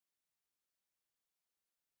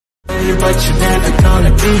way, but you're never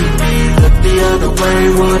gonna be me. Look the other way,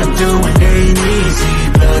 what I'm doing ain't easy.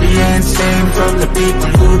 Bloody hands stained from the people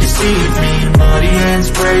who deceive me. Muddy hands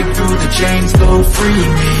break through the chains, go free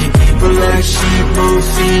me. People like sheep move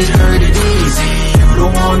feet, hurt it easy. You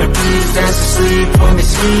don't wanna be fast asleep when they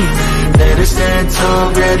scheming. Better stand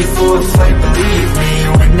tall, ready for a fight, believe me.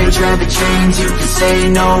 When they try to change, you can say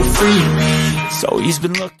no, free me. So he's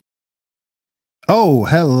been looking. Oh,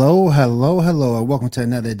 hello, and welcome to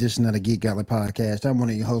another edition of the Geek, Gauntlet podcast. I'm one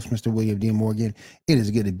of your hosts, Mr. William D. Morgan. It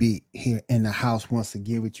is good to be here in the house once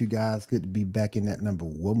again with you guys. Good to be back in that number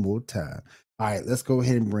one more time. All right, let's go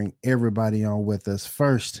ahead and bring everybody on with us.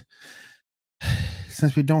 First,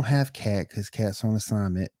 since we don't have Cat, because Cat's on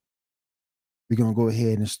assignment, we're going to go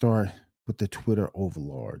ahead and start with the Twitter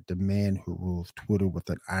overlord, the man who rules Twitter with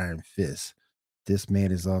an iron fist. This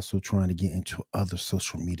man is also trying to get into other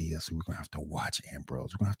social media, so we're going to have to watch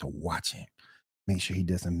Ambrose. We're going to have to watch him. Make sure he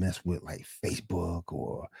doesn't mess with like Facebook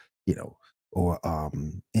or, or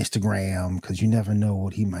Instagram, because you never know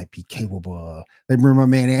what he might be capable of. Let me bring my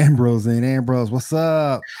man Ambrose in. Ambrose, what's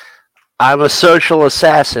up? I'm a social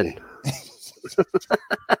assassin.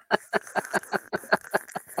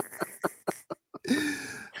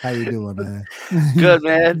 How you doing, man? Good,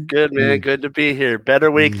 man. Good, man. Good to be here. Better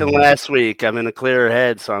week than last week. I'm in a clearer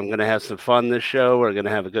head, so I'm going to have some fun this show. We're going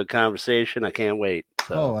to have a good conversation. I can't wait.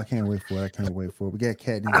 So. Oh, I can't wait for it. We got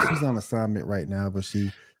Kat. She's on assignment right now, but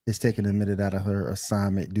she is taking a minute out of her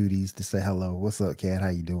assignment duties to say hello. What's up, Kat? How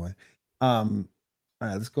you doing? All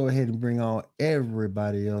right, let's go ahead and bring on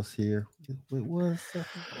everybody else here. Wait 1 second.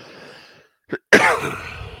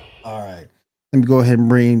 All right. Let me go ahead and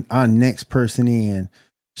bring our next person in.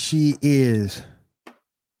 She's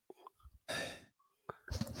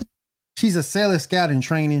a Sailor Scout in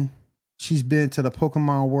training. She's been to the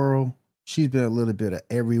Pokemon world. She's been a little bit of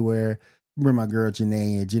everywhere. Bring my girl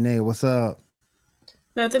Janae in. Janae, what's up?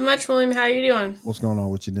 Nothing much, William. How you doing? What's going on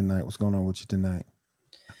with you tonight?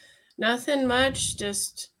 Nothing much.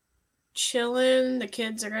 Just chilling. The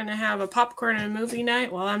kids are gonna have a popcorn and a movie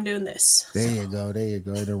night while I'm doing this. There you go. Ain't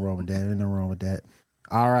no wrong with that.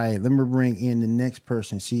 All right, let me bring in the next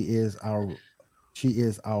person. She is our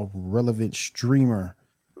relevant streamer.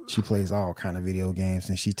 She plays all kind of video games,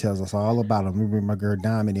 and she tells us all about them. Let me bring my girl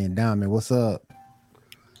Diamond in. Diamond, what's up?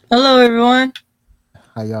 Hello, everyone.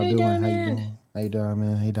 How y'all doing? Diamond. How you doing,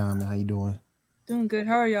 man? Hey, Diamond, how you doing? Doing good.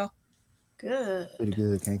 How are y'all? Good. Pretty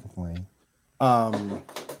good. Can't complain.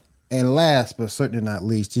 And last but certainly not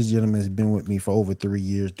least, this gentleman has been with me for over 3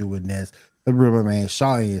 years doing this. Let me bring my man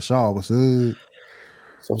Shaw in. Shaw, what's up?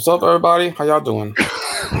 So what's up, everybody? How y'all doing?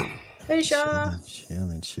 Hey, Shaw.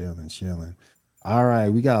 Chilling. All right,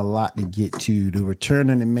 we got a lot to get to. The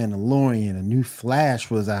Return of the Mandalorian, a new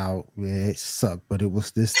Flash was out. Yeah, it sucked, but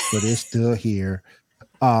it's still here.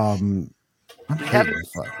 We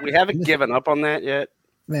haven't given up on that yet.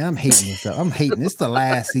 Man, I'm hating this up. It's the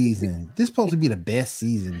last season. This is supposed to be the best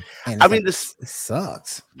season. And it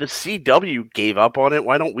sucks. The CW gave up on it.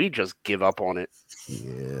 Why don't we just give up on it?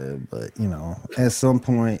 Yeah, but at some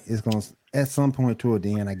point toward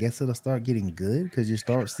the end, I guess it'll start getting good because you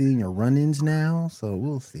start seeing your run-ins now. So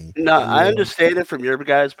we'll see. No, I understand it from your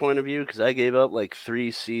guys' point of view because I gave up like 3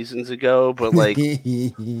 seasons ago. But like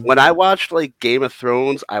when I watched like Game of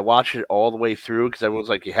Thrones, I watched it all the way through because everyone's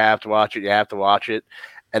like, you have to watch it.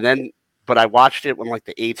 And then, but I watched it when like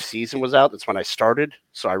the 8th season was out. That's when I started.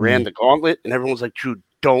 So I ran the Gauntlet, and everyone's like, Jude,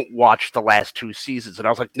 don't watch the last 2 seasons. And I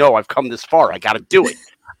was like, no, I've come this far. I got to do it.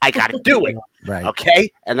 Right. Okay.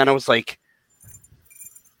 And then I was like,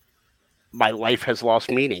 my life has lost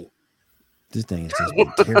meaning. This thing has just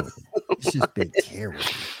been terrible. It's just been terrible.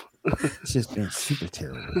 It's just been super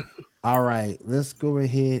terrible. All right, let's go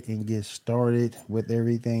ahead and get started with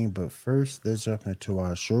everything. But first, let's jump into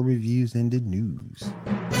our show reviews and the news.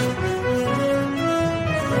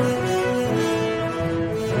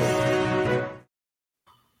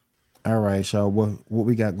 All right, Shaw, what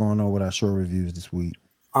we got going on with our show reviews this week?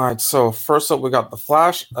 All right, so first up, we got The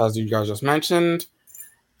Flash, as you guys just mentioned.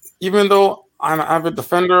 Even though I'm an avid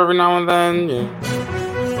defender every now and then,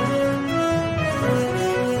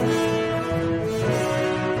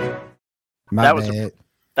 That was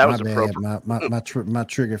appropriate. My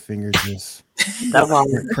trigger finger just That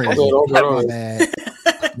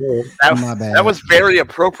was very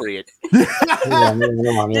appropriate.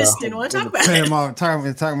 Just didn't want to talk about it.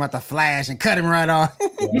 Talking about the Flash and cut him right off.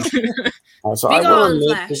 So I will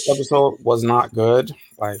admit this episode was not good.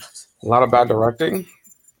 Like a lot of bad directing.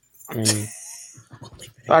 I mean,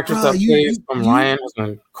 the actress that plays Ryan has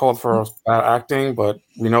been called for bad acting, but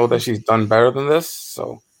we know that she's done better than this.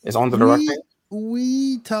 So it's on the directing.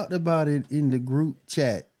 We talked about it in the group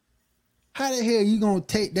chat. How the hell you gonna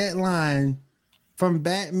take that line from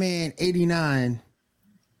Batman 89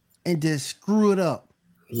 and just screw it up?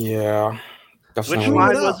 Yeah. Which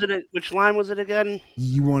line was it? Which line was it again?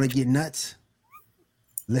 You want to get nuts?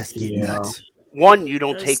 Let's get nuts. One, you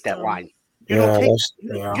don't take that line. You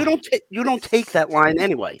don't take that line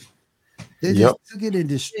anyway. They just took it and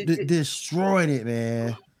destroyed it,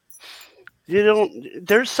 man. You don't.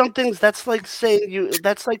 There's some things that's like saying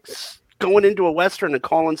that's like going into a Western and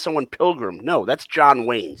calling someone Pilgrim. No, that's John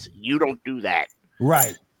Wayne's. You don't do that.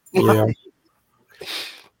 Right. Yeah.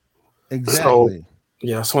 Exactly.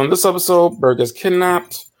 So in this episode, Bird gets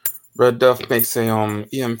kidnapped. Red Death makes a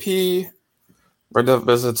EMP. Red Death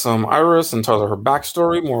visits Iris and tells her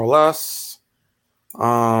backstory, more or less.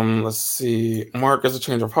 Let's see. Mark gets a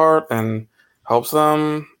change of heart and helps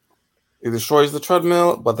them. He destroys the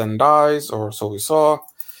treadmill, but then dies, or so we saw.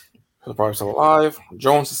 He's probably still alive.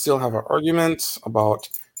 Joe and Cecile have an argument about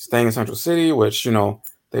staying in Central City, which,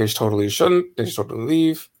 they totally shouldn't. They should totally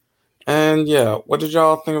leave. And what did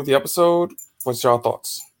y'all think of the episode? What's y'all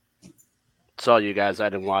thoughts? It's all you guys. I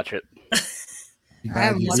didn't watch it.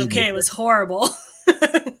 It was okay. It was horrible.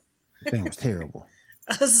 That thing was terrible.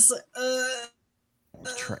 I was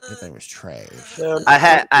that thing was trash. I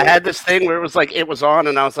had this thing where it was like it was on,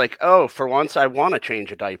 and I was like, oh, for once, I want to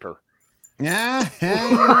change a diaper. Yeah.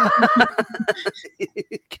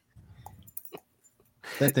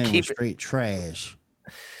 That thing was straight trash.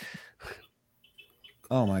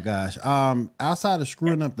 Oh my gosh. Outside of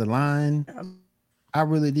screwing up the line, I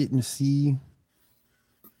really didn't see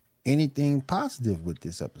anything positive with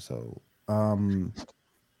this episode. You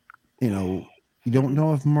don't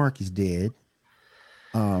know if Mark is dead.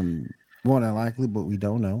 More than likely, but we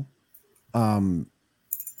don't know.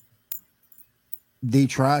 They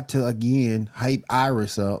tried to again hype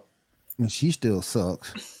Iris up, and she still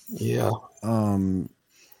sucks. Yeah. Don't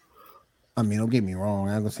get me wrong.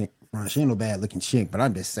 I'm gonna say she ain't no bad looking chick, but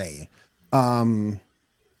I'm just saying.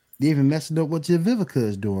 They even messed up what Javivica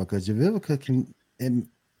is doing, because Javivica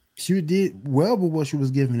she did well with what she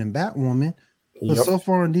was giving in Batwoman, but so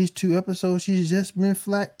far in these 2 episodes, she's just been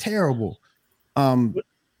flat terrible.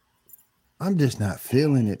 I'm just not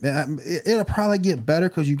feeling it. It'll probably get better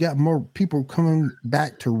because you got more people coming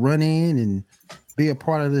back to run in and be a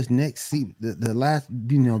part of this next season, the last,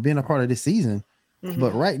 being a part of this season. Mm-hmm.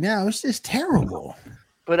 But right now, it's just terrible.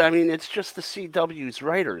 But it's just the CW's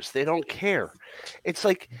writers. They don't care. It's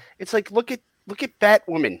like look at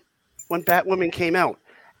Batwoman when Batwoman came out,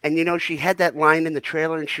 and she had that line in the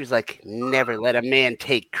trailer, and she was like, "Never let a man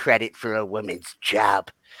take credit for a woman's job."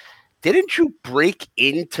 Didn't you break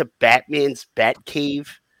into Batman's Batcave?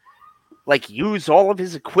 Like, use all of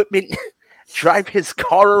his equipment, drive his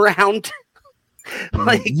car around,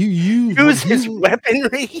 like you use his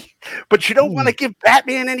weaponry, but you don't want to give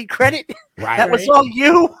Batman any credit. Right, that was all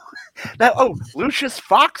you. Lucius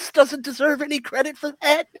Fox doesn't deserve any credit for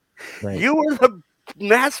that. Right. You were the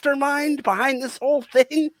mastermind behind this whole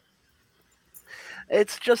thing.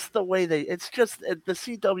 It's just the way the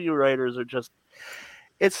CW writers are just.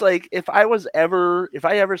 It's like if I ever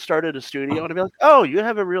started a studio, I'd be like, "Oh, you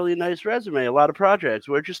have a really nice resume, a lot of projects.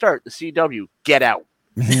 Where'd you start?" The CW. Get out.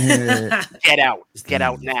 Get out. Get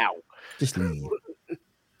out now. Just leave.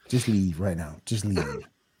 Just leave right now. Just leave.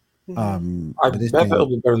 I bet it'll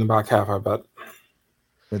be better in the back half, I bet.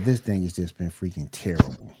 But this thing has just been freaking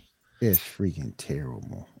terrible. It's freaking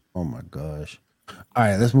terrible. Oh my gosh. All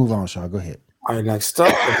right, let's move on, Shaw. Go ahead. All right, next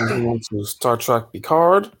up, we're going to Star Trek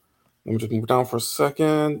Picard. Let me just move down for a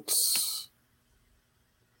second.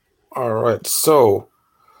 All right, so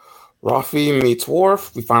Rafi meets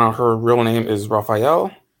Worf. We find out her real name is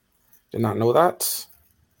Raphael. Did not know that.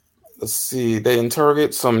 Let's see. They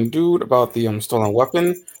interrogate some dude about the stolen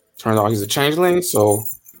weapon. Turns out he's a changeling, so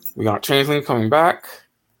we got changeling coming back.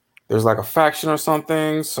 There's like a faction or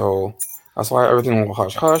something, so that's why everything will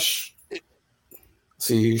hush-hush.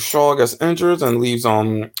 See, Shaw gets injured and leaves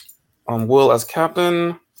on Will as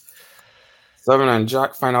captain. Seven and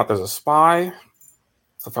Jack find out there's a spy.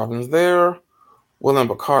 Stuff happens there. Will and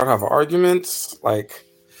Picard have an argument.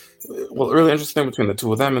 Really interesting between the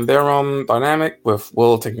two of them and their dynamic, with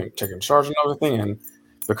Will taking charge and everything, and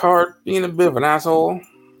Picard being a bit of an asshole.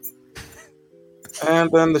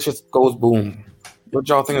 And then the shit goes boom. What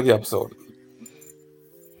y'all think of the episode?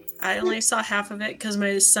 I only saw half of it because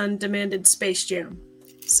my son demanded Space Jam.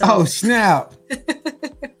 So. Oh, snap.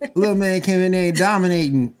 Little man came in there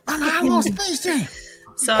dominating. I want Space Jam.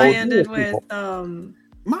 So I ended with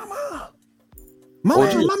Mama.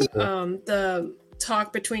 The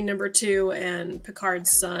talk between number 2 and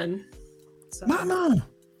Picard's son. So. Mama.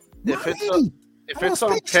 If it's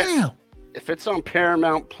on If it's on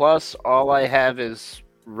Paramount Plus, all I have is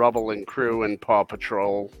Rubble and Crew and Paw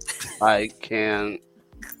Patrol. I can't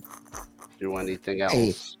do anything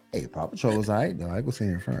else. Hey, Paw Patrol was alright though. I go see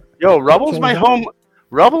in front. Yo, Rubble's my home.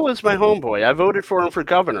 Rubble is my homeboy. I voted for him for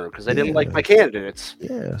governor because I didn't like my candidates.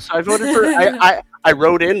 Yeah. So I voted for. I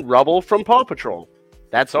wrote in Rubble from Paw Patrol.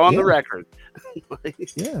 That's on the record.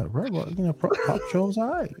 Yeah, Rubble. Paw Patrol's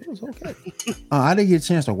alright. It was okay. I didn't get a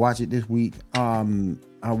chance to watch it this week.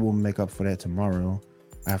 I will make up for that tomorrow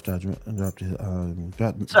after I drop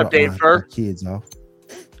my kids off.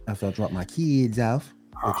 After I drop my kids off,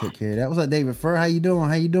 I'll take care of that. What's up, David Fur? How you doing?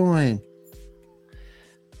 How you doing,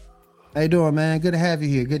 man? Good to have you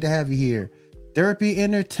here. Therapy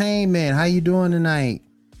Entertainment. How you doing tonight?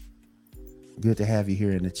 Good to have you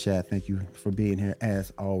here in the chat. Thank you for being here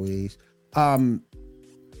as always.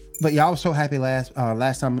 But yeah, I was so happy last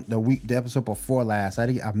time, the episode before last. I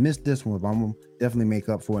missed this one, but I'm gonna definitely make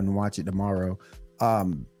up for it and watch it tomorrow.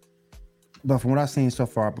 But from what I've seen so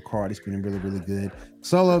far, Picard, it's been really, really good.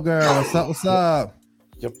 Solo Girl, what's up?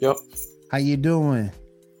 Yep. How you doing?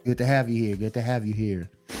 Good to have you here.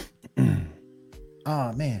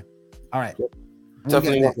 Oh man. All right.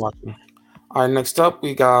 Definitely worth watching. All right, next up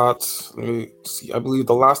we got, let me see, I believe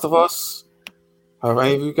The Last of Us. Have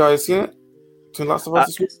any of you guys seen it? Seen Last of Us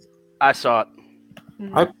this week? I saw it.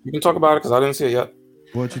 You can talk about it because I didn't see it yet.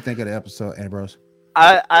 What'd you think of the episode, Ambrose?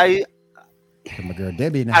 My girl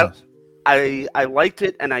Debbie in the house. I liked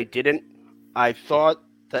it and I didn't. I thought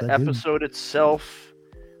the episode itself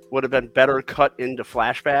would have been better cut into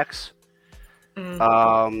flashbacks.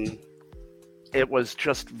 It was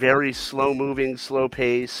just very slow moving, slow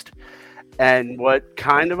paced. And what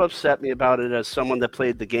kind of upset me about it as someone that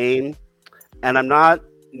played the game, and I'm not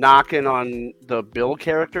knocking on the Bill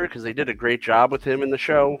character because they did a great job with him in the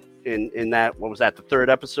show. In that, what was that, the third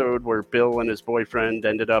episode where Bill and his boyfriend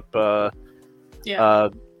ended up, But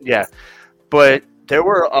there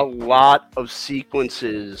were a lot of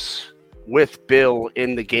sequences with Bill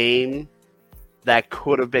in the game that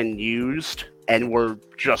could have been used and were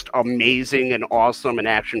just amazing and awesome and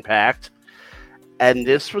action-packed. And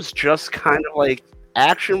this was just kind of like,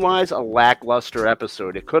 action-wise, a lackluster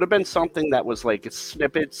episode. It could have been something that was like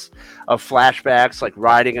snippets of flashbacks, like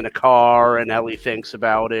riding in a car and Ellie thinks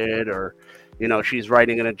about it, or, she's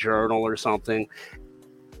writing in a journal or something.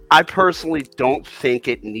 I personally don't think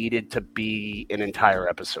it needed to be an entire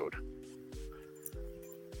episode.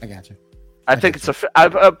 I got you. I think it's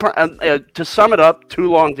to sum it up,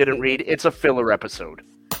 too long didn't read. It's a filler episode.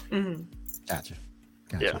 Mm-hmm. Gotcha.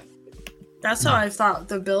 Yeah. That's how I thought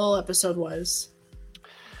the Bill episode was.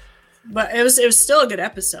 But it was still a good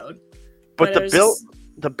episode. But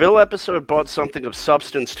the Bill episode brought something of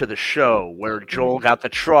substance to the show, where Joel got the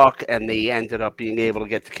truck and they ended up being able to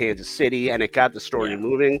get to Kansas City, and it got the story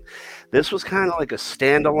moving. This was kind of like a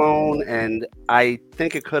standalone, and I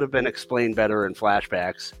think it could have been explained better in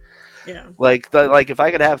flashbacks. Yeah. Like if I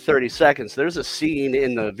could have 30 seconds, there's a scene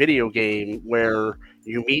in the video game where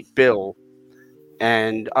you meet Bill,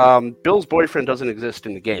 and Bill's boyfriend doesn't exist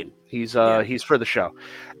in the game. He's for the show.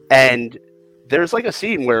 And there's like a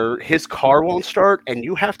scene where his car won't start and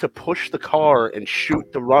you have to push the car and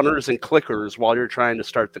shoot the runners and clickers while you're trying to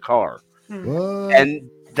start the car. What? And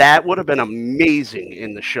that would have been amazing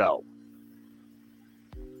in the show.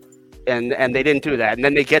 And they didn't do that. And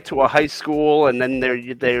then they get to a high school, and then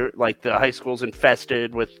they're like, the high school's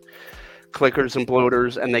infested with clickers and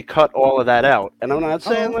bloaters, and they cut all of that out. And I'm not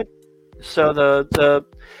saying so the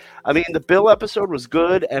Bill episode was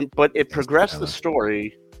good, but it progressed the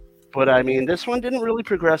story. But I mean, this one didn't really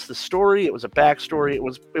progress the story. It was a backstory. It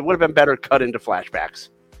would have been better cut into flashbacks.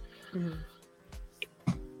 Mm-hmm.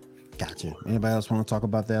 Gotcha. Anybody else want to talk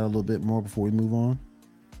about that a little bit more before we move on?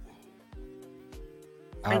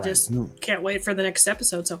 I just can't wait for the next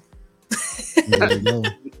episode. So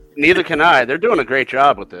neither can I. They're doing a great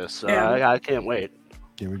job with this. So I can't wait.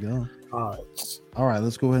 Here we go. All right.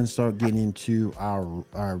 Let's go ahead and start getting into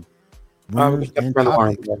our winners and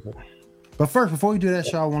topics. But first, before we do that,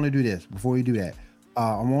 Shaw, I want to do this. Before we do that,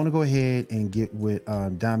 I want to go ahead and get with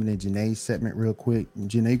Diamond and Janae's segment real quick.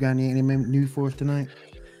 Janae, got any news for us tonight?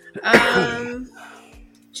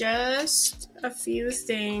 Just a few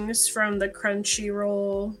things from the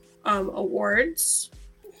Crunchyroll awards.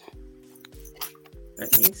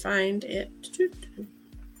 Let me find it.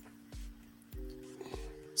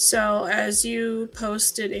 So, as you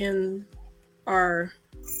posted in our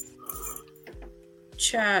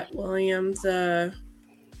chat, William, the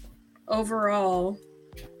overall,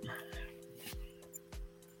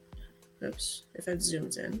 if it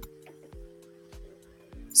zooms in,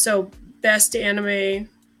 so best anime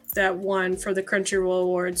that won for the Crunchyroll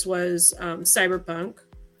Awards was Cyberpunk.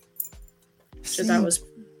 So that was.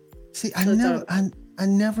 See, I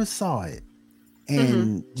never saw it.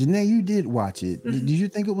 And Janae, you did watch it. Did you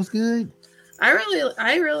think it was good?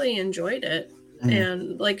 I really enjoyed it.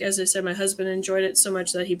 And like as I said, my husband enjoyed it so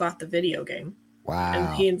much that he bought the video game. Wow.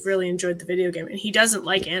 And he really enjoyed the video game. And he doesn't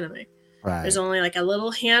like anime. Right. There's only like a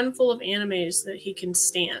little handful of animes that he can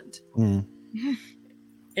stand.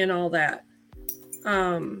 And all that.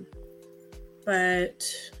 But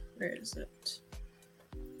where is it?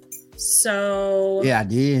 So yeah, I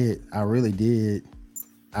did. I really did.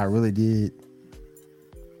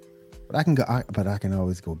 But I can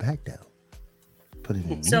always go back down. Put it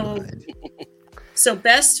in. So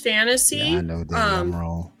best fantasy. Yeah, I know, Debbie. I'm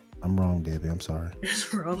wrong. I'm wrong, Debbie. I'm sorry.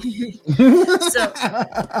 Wrong.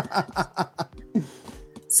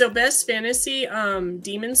 So best fantasy.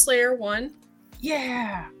 Demon Slayer won.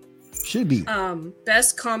 Yeah. Should be.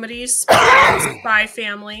 Best comedies. Spy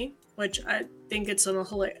Family, which I think it's a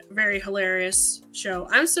very hilarious show.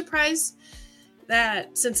 I'm surprised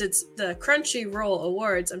that since it's the Crunchyroll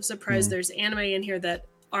Awards, I'm surprised there's anime in here that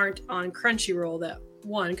aren't on Crunchyroll that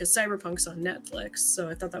won, because Cyberpunk's on Netflix. So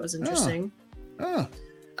I thought that was interesting.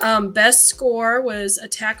 Best score was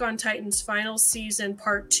Attack on Titan's final season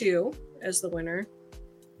part 2 as the winner.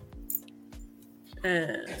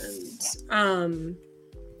 And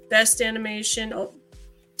best animation,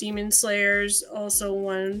 Demon Slayers also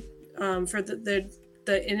won for the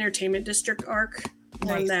Entertainment District arc.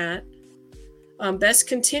 Won that. Best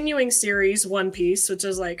continuing series, One Piece, which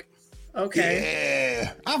is like, okay.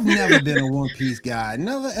 Yeah, I've never been a One Piece guy.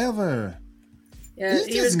 Never ever. Yeah, is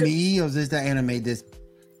this me or is this the anime?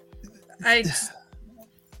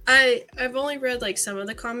 I've only read like some of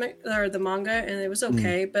the comic or the manga, and it was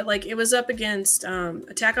okay, but like it was up against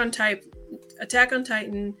Attack on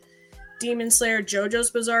Titan, Demon Slayer, JoJo's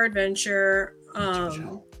Bizarre Adventure,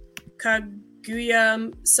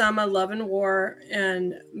 Kaguya-sama Love and War,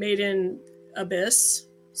 and Made in Abyss.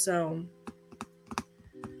 So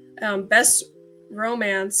best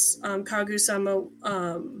romance, Kaguya-sama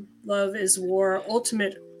Love is War,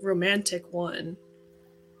 Ultimate Romantic one.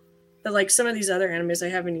 But like some of these other animes I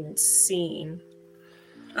haven't even seen.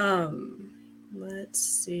 Let's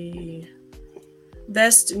see.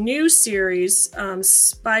 Best new series,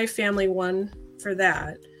 Spy Family won for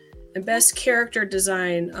that. And best character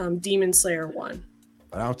design, Demon Slayer won.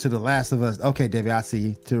 But out to The Last of Us. Okay, Debbie, I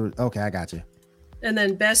see you. Okay, I got you. And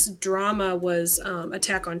then best drama was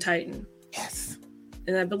Attack on Titan. Yes.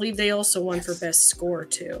 And I believe they also won for best score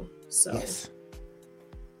too. So,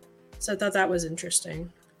 so I thought that was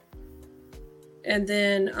interesting. And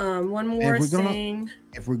then one more thing.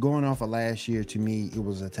 If we're going off of last year, to me, it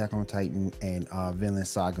was Attack on Titan and Vinland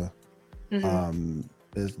Saga.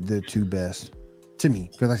 The two best to me.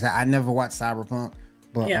 Because like I said, I never watched Cyberpunk,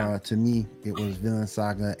 but to me, it was Vinland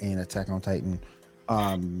Saga and Attack on Titan.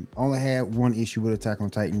 Only had one issue with Attack on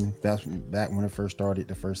Titan. That's back when it first started,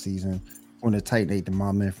 the first season, when the Titan ate the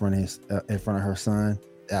mama in front of her son.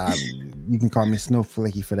 You can call me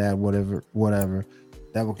snowflakey for that, whatever.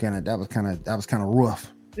 That was kind of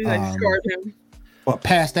rough. But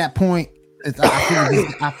past that point,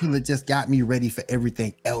 I feel it just got me ready for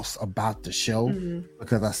everything else about the show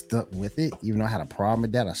because I stuck with it. Even though I had a problem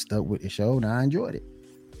with that, I stuck with the show and I enjoyed it.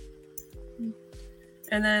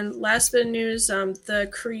 And then last bit of news, the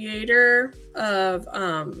creator of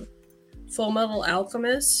Full Metal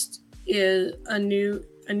Alchemist is a new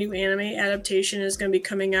anime adaptation is going to be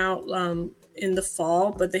coming out in the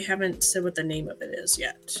fall, but they haven't said what the name of it is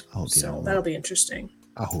yet. So that'll be interesting.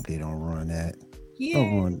 I hope they don't run that.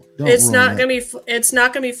 Yeah. It's not gonna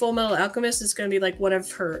be Full Metal Alchemist. It's gonna be like one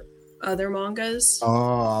of her other mangas.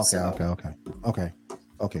 Oh,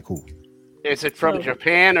 okay, cool. Is it from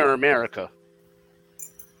Japan or America?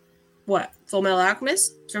 What? Full Metal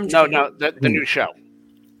Alchemist? From Japan? No, the new show.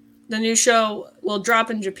 The new show will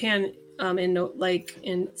drop in Japan in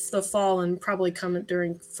the fall and probably come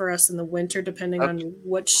for us in the winter, depending on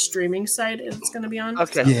which streaming site it's going to be on.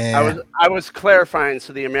 Okay, yeah. I was clarifying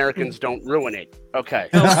so the Americans don't ruin it. Okay.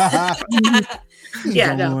 Yeah,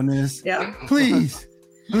 don't ruin this. Yeah, please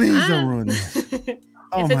don't ruin this.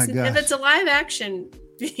 Oh my god! If it's a live action,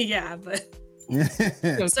 yeah, but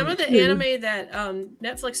some of the anime that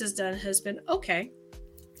Netflix has done has been okay.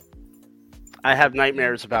 I have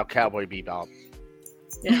nightmares about Cowboy Bebop.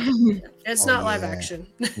 Yeah, it's not live action.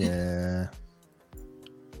 Yeah.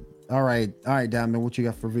 All right, Diamond. What you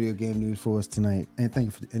got for video game news for us tonight? And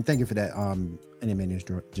thank you for that anime news,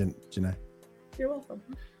 Janae. You're welcome.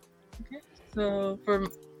 Okay, so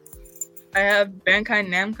I have Bandai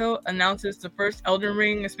Namco announces the first Elden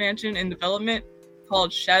Ring expansion in development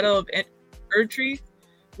called Shadow of Erdtree,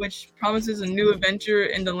 which promises a new adventure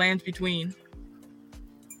in the lands between.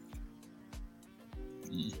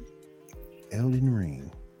 Elden Ring.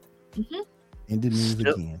 Mm-hmm. In the news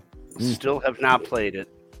again. Still have not played it.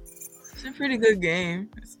 It's a pretty good game.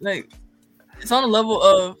 It's like it's on a level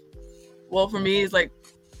of, well, for me, it's like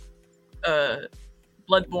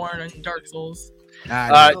Bloodborne and Dark Souls.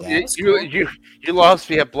 You lost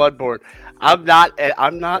me at Bloodborne.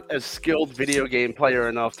 I'm not a skilled video game player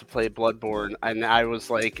enough to play Bloodborne, and I was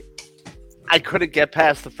like, I couldn't get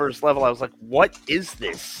past the first level. I was like, what is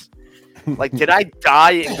this? Like, did I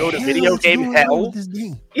die and go to video game hell?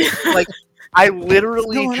 Like, I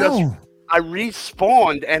literally I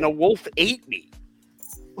respawned and a wolf ate me.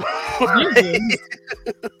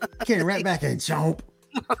 Came right back and jump.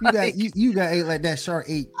 You got ate like that shark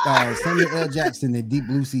ate Samuel L. Jackson in Deep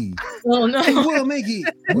Blue Sea. Oh no! Hey, we'll make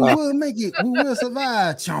it. We will make it. We will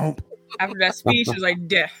survive. Chomp. After that speech, it was like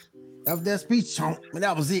death. After that speech, chomp. But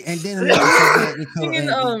that was it. And then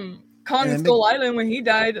Kong Skull Island, when he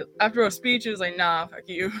died after a speech, it was like, nah, fuck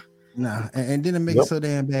you. Nah, and then it make it so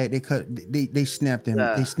damn bad. They snapped him.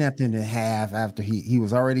 They snapped him in half after he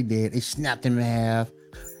was already dead. They snapped him in half.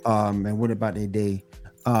 And what about their day?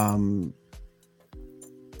 That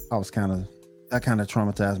kind of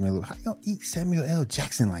traumatized me a little. How you gonna eat Samuel L.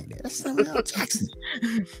 Jackson like that? That's Samuel L. Jackson.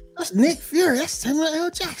 That's Nick Fury. That's Samuel L.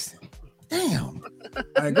 Jackson. Damn. All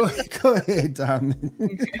right, go ahead, Tom.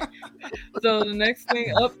 Okay. So the next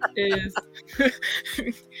thing up is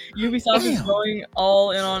Ubisoft is going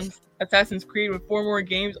all in on Assassin's Creed with 4 more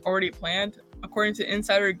games already planned. According to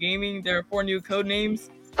Insider Gaming, there are 4 new code names,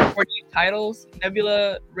 4 new titles: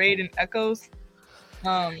 Nebula, Raid, and Echoes.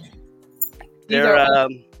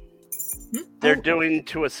 They're doing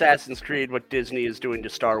to Assassin's Creed what Disney is doing to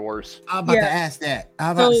Star Wars. I'm about to ask that.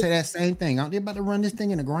 I'm about to say that same thing. Aren't they about to run this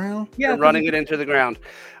thing in the ground? Yeah, they're running it into the ground.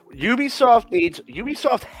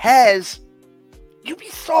 Ubisoft has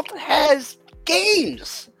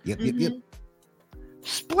games. Yep.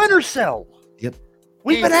 Splinter Cell. Yep.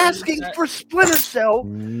 We've been asking for Splinter Cell.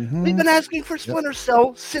 Mm-hmm. We've been asking for Splinter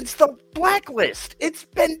Cell since the Blacklist. It's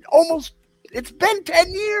been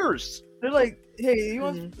 10 years. They're like, hey, you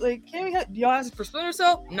want y'all ask for Splinter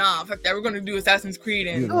Cell? Nah, fuck that. We're gonna do Assassin's Creed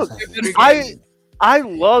and I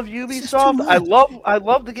love Ubisoft. I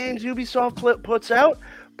love the games Ubisoft puts out,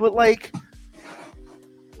 but like,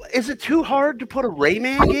 is it too hard to put a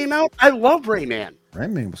Rayman game out? I love Rayman.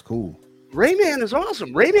 Rayman was cool. Rayman is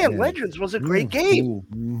awesome. Rayman Legends was a great game. Cool.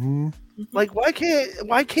 Mm-hmm. Like, why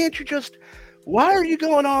can't you just? Why are you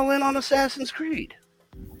going all in on Assassin's Creed?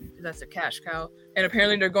 That's a cash cow. And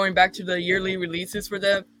apparently they're going back to the yearly releases for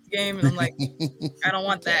that game. And I'm like, I don't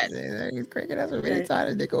want that. That's really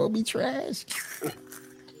tired. They're going to be trash.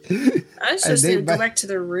 I was just going to go back to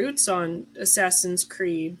the roots on Assassin's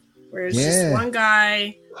Creed, where it's just one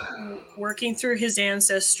guy working through his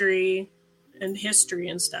ancestry and history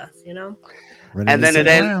and stuff, you know? And then it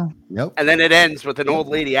ends with an old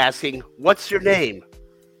lady asking, "What's your name?"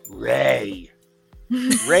 Ray.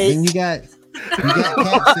 Then you got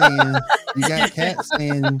Cat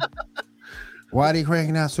saying, why are they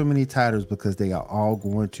cranking out so many titles? Because they are all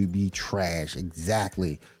going to be trash.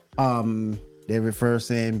 Exactly. They refer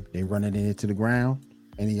saying they run it into the ground.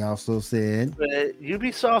 And he also said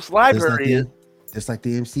Ubisoft's library just like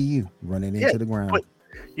the MCU, running into the ground. But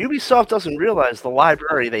Ubisoft doesn't realize the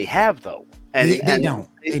library they have, though. And they don't.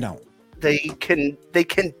 They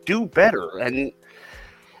can do better. And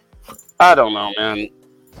I don't know, man.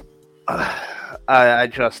 I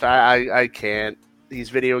can't. These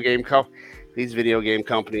video game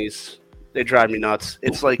companies, they drive me nuts.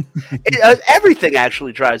 It's like everything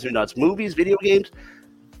actually drives me nuts. Movies, video games.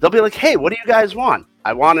 They'll be like, "Hey, what do you guys want?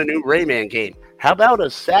 I want a new Rayman game. How about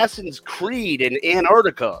Assassin's Creed in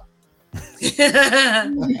Antarctica?"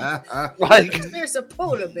 Like, there's a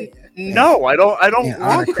polar bear. No, I don't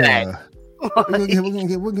want that.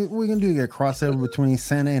 We're gonna do a crossover between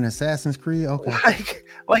Santa and Assassin's Creed. Okay.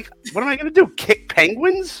 Like, what am I gonna do? Kick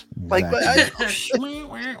penguins? Exactly.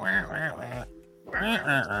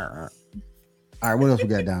 All right, what else we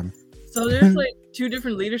got, Dom? So there's like 2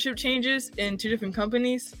 different leadership changes in 2 different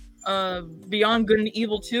companies. Beyond Good and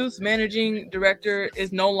Evil 2's managing director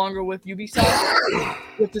is no longer with Ubisoft,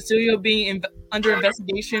 with the studio being under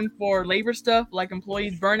investigation for labor stuff like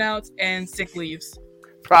employees burnouts and sick leaves.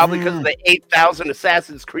 Probably because of the 8,000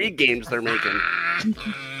 Assassin's Creed games they're making.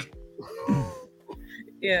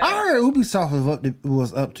 Yeah. I heard Ubisoft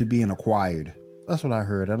was up to being acquired. That's what I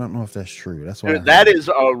heard. I don't know if that's true. That's what that is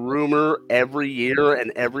a rumor every year,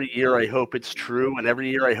 and every year I hope it's true, and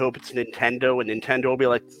every year I hope it's Nintendo, and Nintendo will be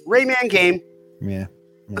like, Rayman game. Yeah.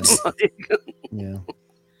 Yeah.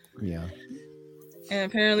 And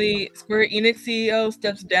apparently, Square Enix CEO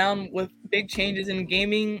steps down with big changes in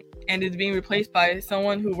gaming and is being replaced by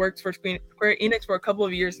someone who works for Square Enix for a couple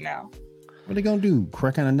of years now. What are they gonna do?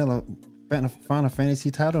 Crack on another Final Fantasy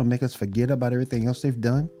title and make us forget about everything else they've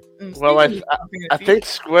done? Well, I think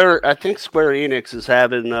Square Enix is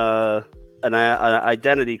having an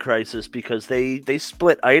identity crisis because they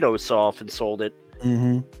split Eidos off and sold it.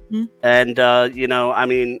 Mm-hmm. And I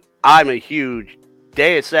mean, I'm a huge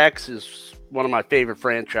Deus Ex is one of my favorite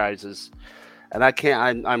franchises, and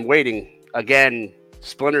I'm waiting again.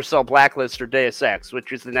 Splinter Cell Blacklist or Deus Ex,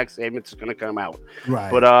 which is the next game that's going to come out. Right.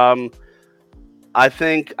 But I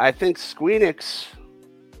think Squeenix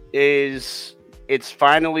it's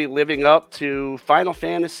finally living up to Final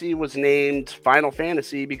Fantasy was named Final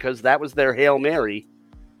Fantasy because that was their Hail Mary.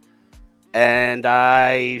 And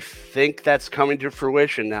I think that's coming to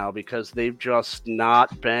fruition now because they've just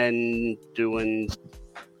not been doing.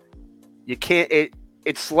 You can't.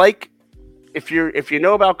 It's like if you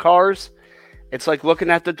know about cars, it's like looking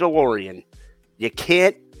at the DeLorean. You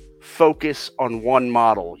can't focus on one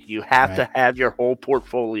model. You have to have your whole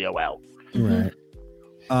portfolio out. Right.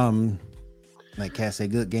 Like Cass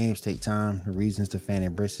said, good games take time. The reasons the fan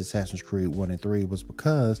embraced Assassin's Creed 1 and 3 was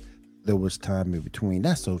because there was time in between.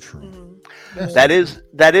 That's so true. That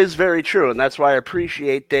is very true, and that's why I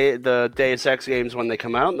appreciate the Deus Ex games when they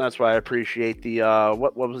come out, and that's why I appreciate the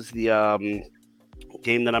what was the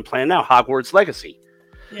game that I'm playing now, Hogwarts Legacy.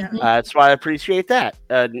 Yeah, that's why I appreciate that,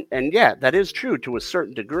 and yeah, that is true to a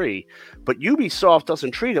certain degree. But Ubisoft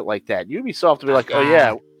doesn't treat it like that. Ubisoft will be like, oh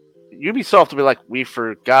yeah, Ubisoft will be like, we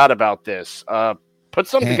forgot about this. Put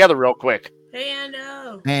something together real quick. Hey,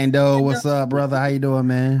 Ando. Ando, what's up, brother? How you doing,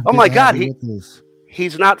 man? Oh my God,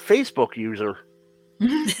 he's not Facebook user.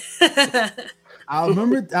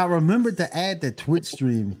 I remembered to add the Twitch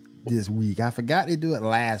stream this week. I forgot to do it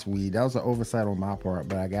last week. That was an oversight on my part,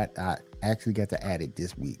 but I actually got to add it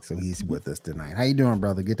this week, so he's with us tonight. How you doing,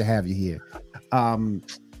 brother? Good to have you here. All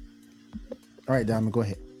right, Diamond, go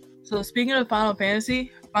ahead. So speaking of Final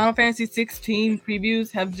Fantasy 16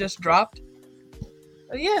 previews have just dropped.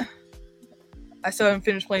 Yeah. I still haven't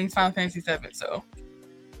finished playing Final Fantasy 7, so.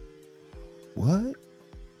 What?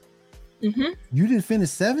 Mm-hmm. You didn't finish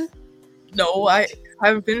 7? No, I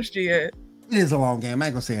haven't finished it yet. It is a long game. I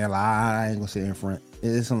ain't gonna say a lie. I ain't gonna say it in front.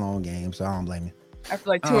 It's a long game, so I don't blame you. After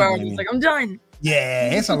like 2 hours, it's like, I'm done.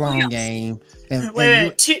 Yeah, it's a long game.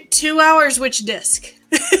 Wait, 2 hours, which disc?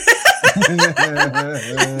 Because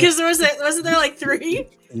wasn't there like 3?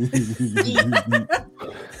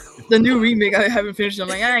 The new remake, I haven't finished. I'm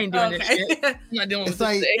like, I ain't doing this shit. I'm not dealing with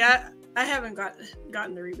this. Yeah, I haven't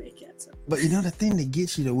gotten the remake yet. So. But you know the thing that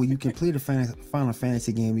gets you though, when you complete a Final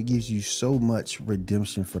Fantasy game, it gives you so much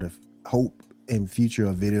redemption for the hope and future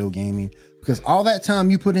of video gaming. Because all that time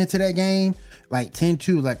you put into that game, like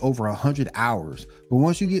 10-2, like over 100 hours. But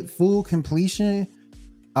once you get full completion,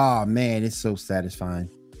 oh man, it's so satisfying.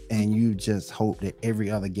 And you just hope that every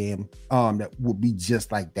other game that will be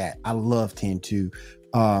just like that. I love 10-2.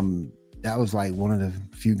 That was like one of the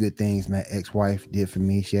few good things my ex-wife did for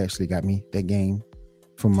me. She actually got me that game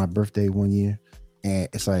for my birthday one year, and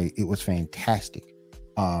it's like it was fantastic.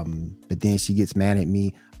 But then she gets mad at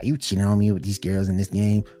me. Are you cheating on me with these girls in this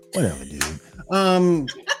game? Whatever, dude.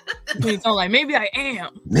 It's all like, maybe I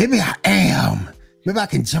am. Maybe I am. Maybe I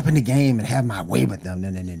can jump in the game and have my way with them. No.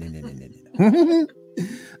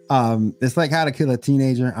 It's like How to Kill a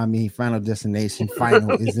Teenager. I mean, Final Destination.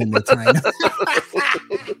 Final is in the title.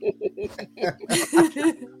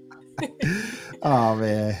 Oh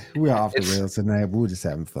man, we're off the rails tonight. But we're just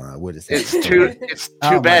having fun. It's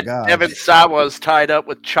too bad Devin Sawa's tied up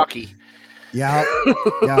with Chucky. Yeah.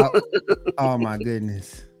 Oh my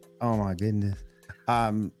goodness.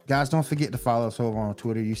 Guys, don't forget to follow us over on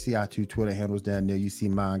Twitter. You see our 2 Twitter handles down there. You see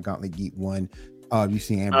mine, Gauntlet Geek 1. You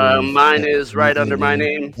see Amber. Mine is right under my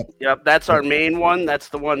name. Yep, that's our main one. That's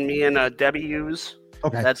the one me and Debbie use.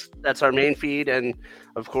 Okay. That's our main feed, and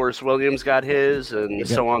of course William's got his, and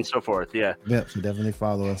so on and so forth. Yeah. Yep. So definitely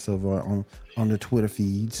follow us over on the Twitter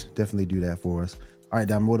feeds. Definitely do that for us. All right,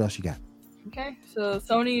 Dom, what else you got? Okay, so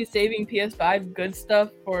Sony is saving PS5 good stuff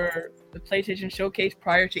for the PlayStation Showcase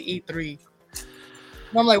prior to E3.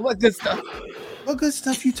 And I'm like, what good stuff? What good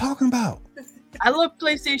stuff you talking about? I love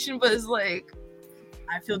PlayStation, but it's like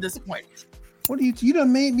I feel disappointed. What do you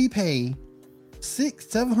done made me pay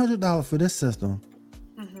 $600-700 for this system?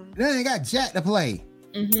 Mm-hmm. Then I got Jack to play.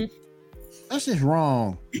 Mm-hmm. That's just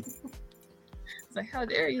wrong. It's like, how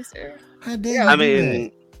dare you, sir? How dare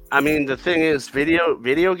you? I mean, the thing is,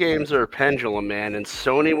 video games are a pendulum, man, and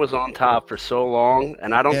Sony was on top for so long,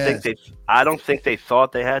 and I don't think they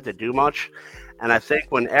thought they had to do much. And I think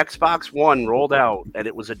when Xbox One rolled out and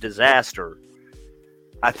it was a disaster,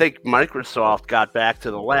 I think Microsoft got back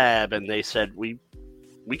to the lab and they said, we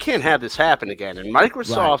can't have this happen again. And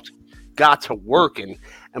Microsoft got to working,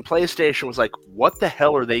 and PlayStation was like, what the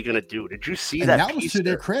hell are they going to do? Did you see that? That was to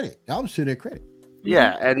their credit.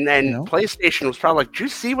 Yeah, and PlayStation was probably like, did you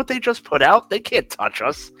see what they just put out? They can't touch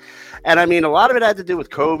us. And I mean, a lot of it had to do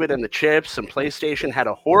with COVID and the chips, and PlayStation had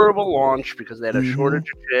a horrible launch because they had a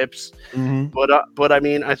shortage of chips. But I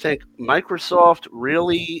mean, I think Microsoft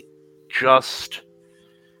really just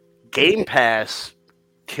Game Pass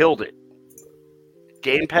killed it.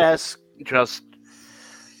 Game Pass just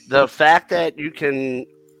the fact that you can,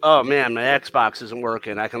 oh man, my Xbox isn't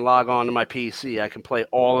working. I can log on to my PC. I can play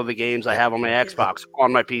all of the games I have on my Xbox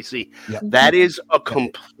on my PC. Yep. That is a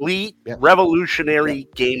complete revolutionary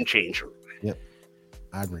game changer. Yep,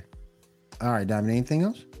 I agree. All right, Diamond, anything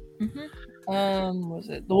else? Was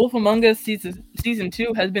it The Wolf Among Us season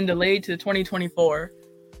 2 has been delayed to 2024.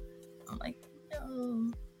 I'm like,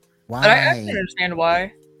 no. Why? But I can understand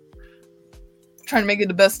why. Trying to make it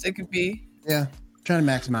the best it could be. Yeah, trying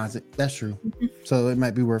to maximize it. That's true. So it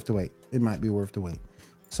might be worth the wait.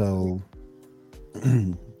 So,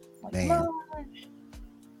 man.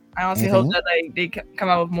 I honestly hope that they come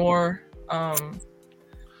out with more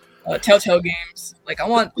Telltale games. Like I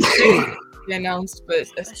want to be announced, but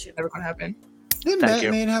that's never gonna happen. Didn't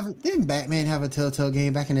Batman have a Telltale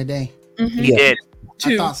game back in the day? He did.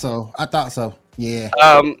 I thought so. Yeah.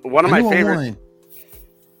 One of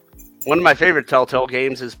my favorite Telltale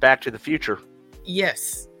games is Back to the Future.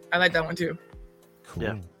 Yes, I like that one too. Cool.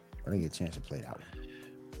 Yeah. I didn't get a chance to play that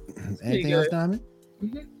one. Anything else, Diamond?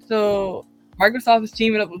 So Microsoft is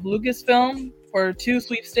teaming up with Lucasfilm for 2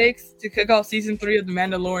 sweepstakes to kick off season 3 of The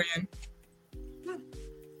Mandalorian.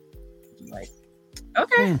 Like,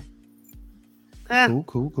 okay.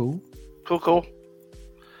 Cool.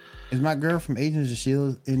 Is my girl from Agents of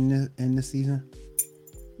S.H.I.E.L.D. in this season?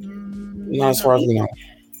 Not as far as we know.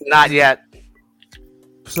 Not yet.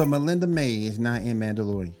 So Melinda May is not in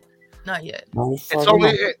Mandalorian. Not yet. It's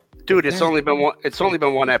only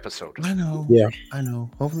been one episode. I know. Yeah. I know.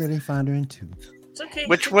 Hopefully they find her in 2. It's okay.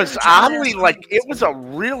 Which was oddly it was a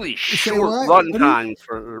really short runtime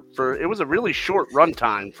for it was a really short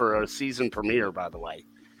runtime for a season premiere, by the way.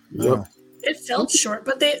 Yep. It felt short,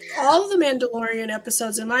 but all of the Mandalorian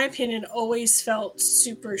episodes, in my opinion, always felt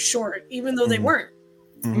super short, even though they weren't.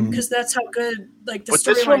 Because that's how good the storyline. But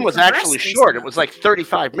this one was actually short. It was like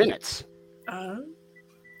 35 minutes. That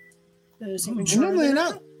was even shorter. Normally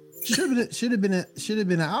not. Should have been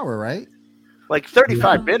an hour, right? Like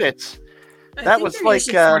 35 minutes. That was like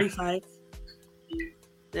 45.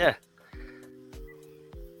 Yeah.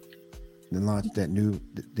 They launched that new.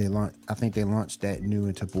 I think they launched that new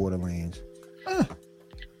into Borderlands.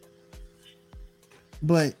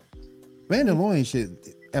 But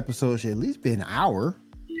Mandalorian episode should at least be an hour.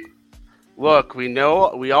 Look, we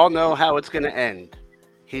all know how it's going to end.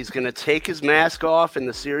 He's going to take his mask off in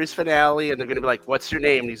the series finale, and they're going to be like, "What's your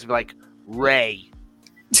name?" And he's going to be like, "Ray."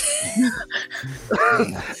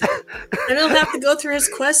 And he'll have to go through his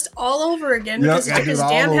quest all over again because he took his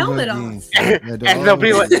damn helmet off. And they'll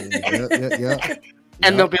be like,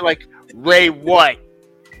 and they'll be like, "Ray, what?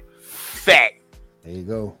 Fat." There you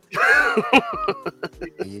go.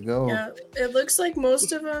 Yeah, it looks like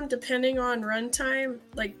most of them, depending on runtime,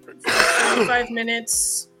 like 45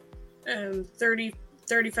 minutes,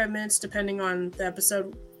 35 minutes, depending on the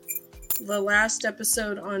episode. The last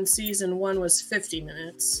episode on season 1 was 50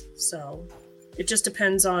 minutes, so it just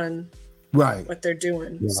depends on what they're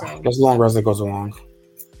doing. Yeah. So. As long as it goes along.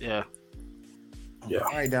 Yeah. All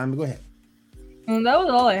right, Diamond, go ahead. That was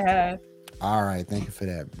all I had. All right, thank you for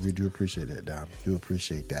that. We do appreciate that, Dom. Do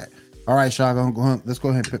appreciate that. All right, Shaw, let's go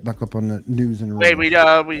ahead and pick back up on the news and wait. We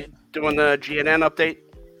doing the GNN update?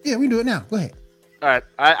 Yeah, we do it now. Go ahead. All right.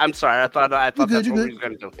 I'm sorry. I thought that's what we were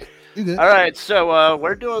going to do. You good? All right. So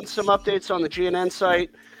we're doing some updates on the GNN site.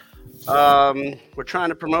 We're trying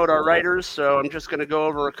to promote our writers, so I'm just going to go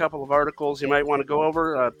over a couple of articles you might want to go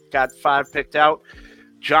over. Got 5 picked out.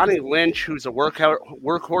 Johnny Lynch, who's a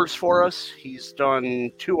workhorse for us, he's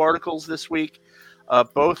done 2 articles this week.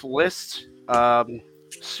 Both lists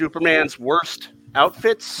Superman's worst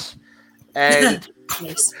outfits and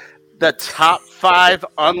the top 5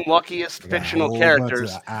 unluckiest fictional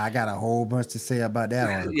characters. I got a whole bunch to say about that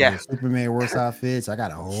article. Yeah. Superman worst outfits. I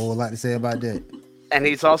got a whole lot to say about that. And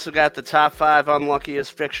he's also got the top 5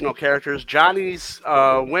 unluckiest fictional characters. Johnny's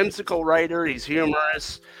a whimsical writer. He's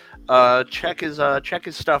humorous. Check his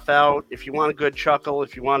stuff out. If you want a good chuckle,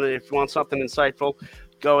 if you want something insightful,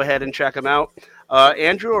 go ahead and check him out.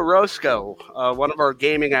 Andrew Orozco, one of our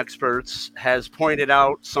gaming experts, has pointed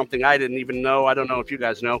out something I didn't even know. I don't know if you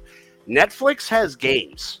guys know. Netflix has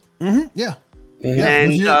games. Mm-hmm. Yeah. Yeah.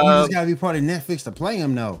 And you just got to be part of Netflix to play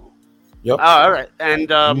them, though. Yep. All right.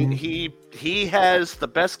 And he has the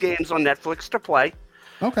best games on Netflix to play.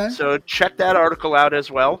 Okay. So check that article out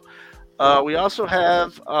as well. We also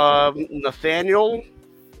have Nathaniel.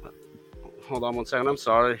 Hold on one second. I'm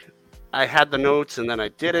sorry. I had the notes and then I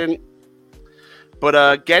didn't.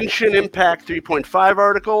 But Genshin Impact 3.5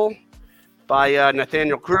 article by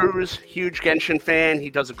Nathaniel Cruz. Huge Genshin fan.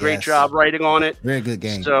 He does a great job writing on it. Very good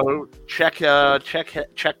game. So check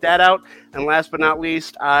that out. And last but not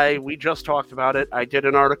least, we just talked about it. I did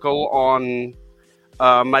an article on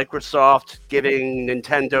Microsoft giving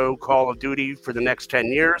Nintendo Call of Duty for the next 10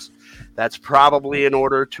 years. That's probably in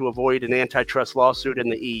order to avoid an antitrust lawsuit in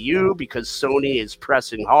the EU because Sony is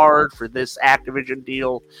pressing hard for this Activision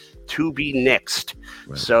deal to be nixed.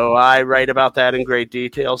 Right. So I write about that in great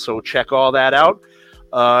detail. So check all that out.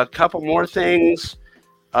 A couple more things.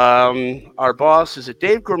 Our boss, is it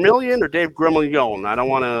Dave Grimillion or Dave Grimillion? I don't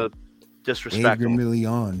want to disrespect him.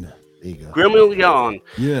 Grimillion. There you go. Grimillion.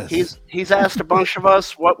 Yes. He's asked a bunch of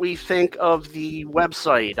us what we think of the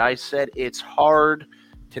website. I said it's hard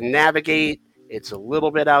to navigate. It's a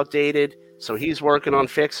little bit outdated. So he's working on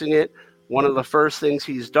fixing it. One of the first things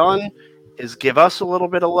he's done is give us a little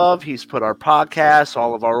bit of love. He's put our podcasts,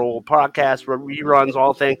 all of our old podcasts, reruns,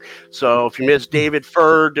 all things. So if you missed David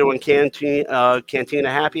Furr doing Cantina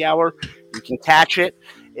Happy Hour, you can catch it.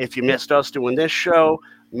 If you missed us doing this show,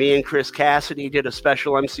 me and Chris Cassidy did a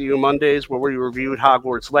special MCU Mondays where we reviewed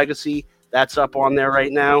Hogwarts Legacy. That's up on there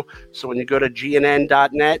right now. So when you go to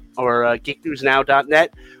gnn.net or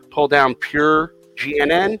geeknewsnow.net, pull down Pure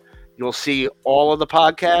GNN, you'll see all of the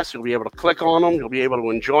podcasts. You'll be able to click on them. You'll be able to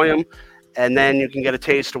enjoy them. And then you can get a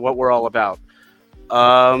taste of what we're all about.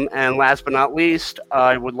 And last but not least,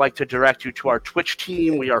 I would like to direct you to our Twitch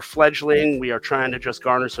team. We are fledgling. We are trying to just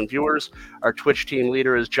garner some viewers. Our Twitch team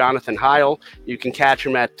leader is Jonathan Heil. You can catch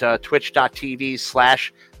him at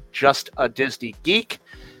twitch.tv/JustADisneyGeek.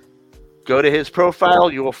 Go to his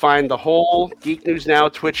profile. You will find the whole Geek News Now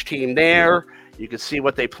Twitch team there. You can see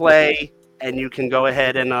what they play, and you can go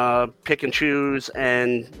ahead and pick and choose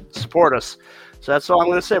and support us. So that's all I'm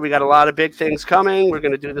going to say. We got a lot of big things coming. We're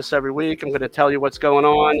going to do this every week. I'm going to tell you what's going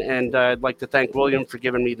on, and I'd like to thank William for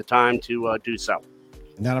giving me the time to do so.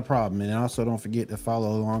 Not a problem. And also don't forget to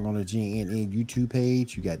follow along on the GNN YouTube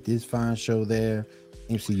page. You got this fine show there.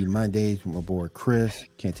 MCU Mondays with my boy Chris.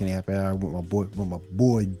 Cantina Happy Hour with my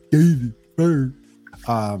boy David Bird.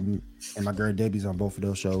 And my girl Debbie's on both of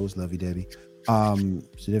those shows. Love you, Debbie. So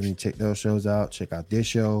definitely check those shows out. Check out this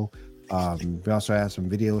show. We also have some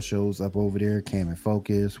video shows up over there. Cam and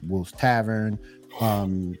Focus, Wolf's Tavern,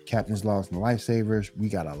 Captain's Lost and Lifesavers. We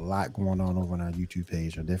got a lot going on over on our YouTube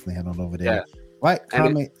page. So definitely head on over there. Yeah. Like,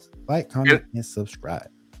 comment, and subscribe.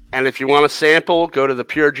 And if you want a sample, go to the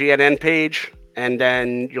Pure GNN page, and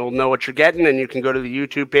then you'll know what you're getting. And you can go to the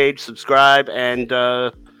YouTube page, subscribe, and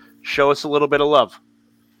show us a little bit of love.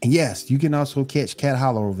 And yes, you can also catch Kat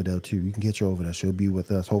Holler over there too. You can get her over there. She'll be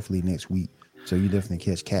with us hopefully next week. So you definitely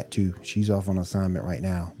catch Kat too. She's off on assignment right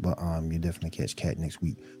now, but you definitely catch Kat next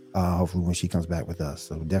week. Hopefully when she comes back with us.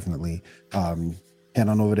 So definitely head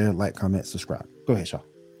on over there, like, comment, subscribe. Go ahead, Shaw.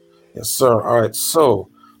 Yes, sir. All right, so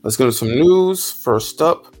let's get into some news. First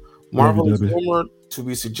up, Marvel is rumored to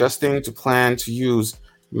be suggesting to plan to use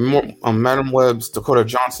Madam Web's Dakota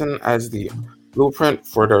Johnson as the blueprint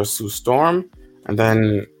for their Sue Storm, and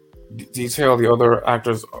then detail the other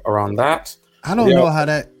actors around that. I don't know how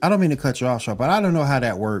that. I don't mean to cut you off, Shaw, but I don't know how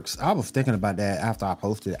that works. I was thinking about that after I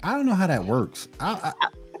posted it. I don't know how that works.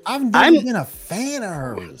 I've never been a fan of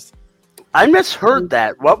hers. I misheard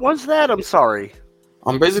that. What was that? I'm sorry.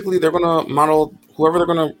 Basically, they're gonna model whoever they're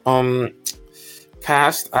gonna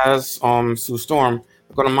cast as Sue Storm.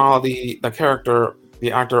 They're gonna model the character,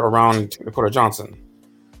 the actor around Dakota Johnson.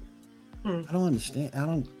 I don't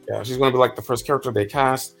understand. Yeah, she's gonna be like the first character they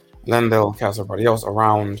cast, and then they'll cast everybody else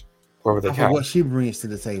around whoever they cast. What she brings to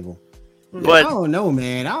the table. But I don't know,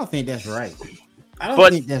 man. I don't think that's right.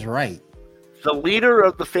 The leader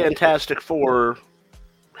of the Fantastic Four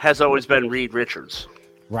has always been Reed Richards.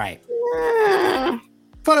 Right.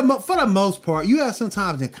 For the most part, you have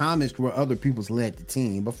sometimes in comics where other people's led the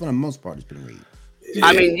team, but for the most part, it's been Reed.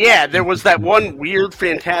 I mean, yeah, there was that one weird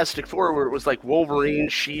Fantastic Four where it was like Wolverine,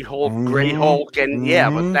 She-Hulk, Grey Hulk, and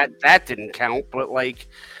but that didn't count. But like,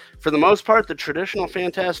 for the most part, the traditional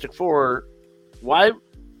Fantastic Four, why?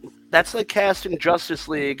 That's like casting Justice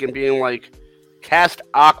League and being like, cast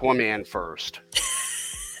Aquaman first.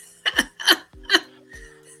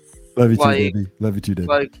 Love you too, Debbie. Love you too, Debbie.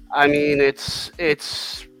 Like, I mean, it's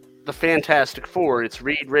the Fantastic Four. It's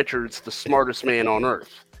Reed Richards, the smartest man on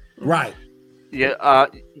Earth. Right. Yeah.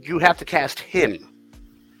 You have to cast him,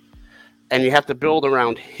 and you have to build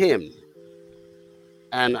around him.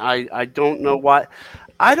 And I don't know why.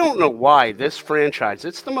 I don't know why this franchise.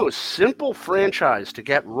 It's the most simple franchise to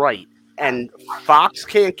get right. And Fox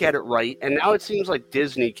can't get it right, and now it seems like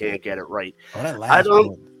Disney can't get it right.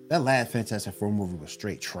 Oh, that last Fantastic Four movie was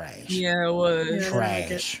straight trash. Yeah, it was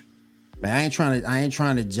trash. Man, I ain't trying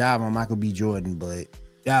to jive on Michael B. Jordan, but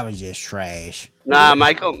that was just trash. Nah,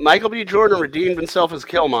 Michael B. Jordan redeemed himself as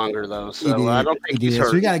Killmonger though, so I don't think he's hurt.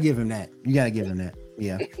 So you gotta give him that.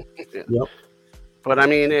 Yeah. Yep. But I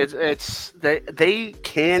mean, it's they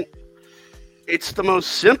can't. It's the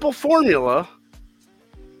most simple formula.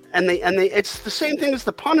 And they it's the same thing as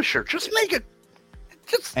the Punisher. Just make it.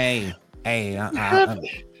 Hey, I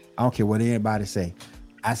don't care what anybody say.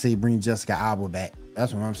 I say bring Jessica Alba back.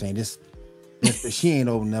 That's what I'm saying. This she ain't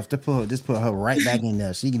old enough to put her right back in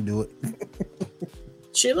there. She can do it.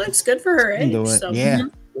 She looks good for her age. So. Yeah.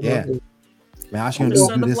 Man, all she gonna do is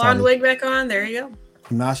do the this. Blonde wig back on. There you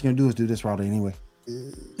go. All she gonna do is do this route anyway.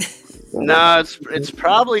 No, it's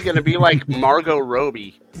probably gonna be like Margot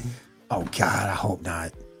Robbie. Oh God, I hope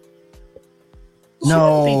not.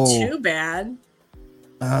 No, shouldn't be too bad.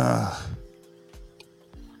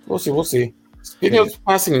 We'll see. Speaking of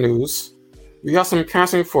passing news, we got some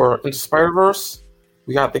casting for Into Spider-Verse.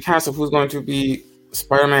 We got the cast of who's going to be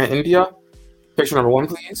Spider-Man India. Picture number 1,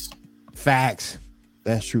 please. Facts.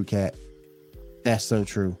 That's true, Kat. That's so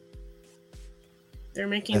true. They're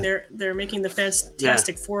making the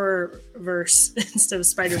Fantastic Four verse instead of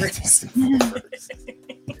Spider-Verse.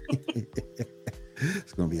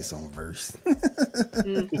 It's gonna be its own verse.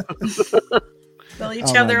 They'll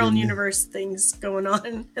each have their own universe things going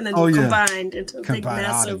on, and then combined into a big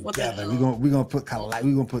massive. What the hell? We're gonna put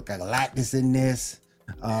Galactus in this.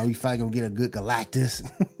 We finally gonna get a good Galactus.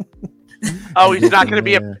 Oh, he's not gonna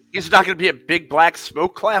be a big black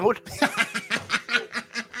smoke cloud.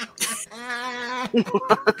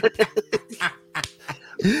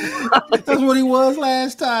 That's what he was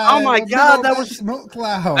last time. Oh my God, that was smoke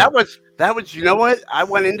cloud. That was. You know what? I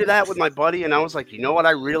went into that with my buddy, and I was like, you know what?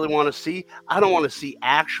 I really want to see. I don't want to see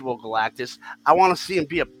actual Galactus. I want to see him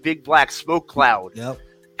be a big black smoke cloud. Yep.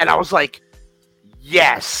 And I was like,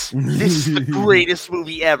 yes, this is the greatest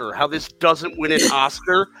movie ever. How this doesn't win an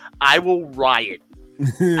Oscar, I will riot.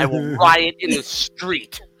 I will riot in the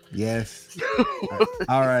street. Yes.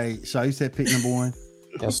 All right. So you said pick number 1.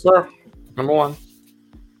 Yes, sir. Number 1.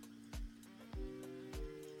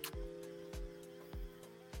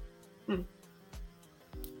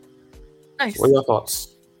 Nice. What are your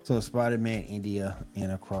thoughts? So Spider-Man India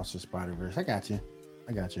and Across the Spider-Verse. I got you.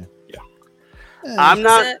 Yeah. I'm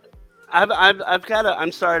not. I've got to.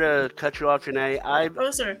 I'm sorry to cut you off, Janae.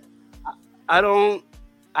 Sorry.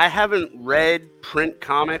 I haven't read print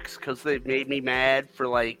comics because they've made me mad for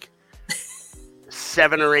like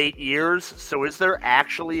 7 or 8 years. So is there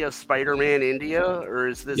actually a Spider-Man India, or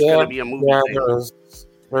is this going to be a movie? Yeah,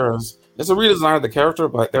 there is. It's a redesign of the character,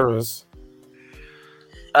 but there is.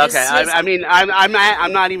 Okay, I mean,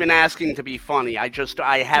 I'm not even asking to be funny. I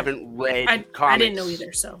haven't read comics. I didn't know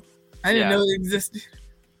either, so I didn't know it existed.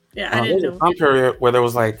 Yeah, I didn't know. Time period where there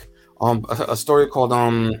was like a story called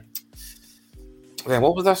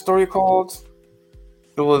what was that story called?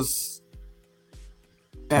 It was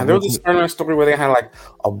there was a Spider-Man story where they had like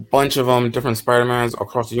a bunch of different Spider-Mans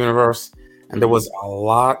across the universe, and there was a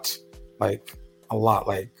lot.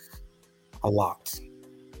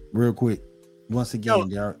 Real quick. Once again,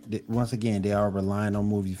 they are relying on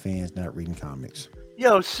movie fans not reading comics.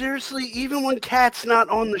 Yo, seriously, even when Kat's not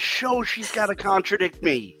on the show, she's got to contradict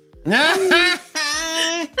me. He's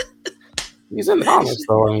in the comics,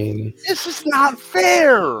 though. I mean, this is not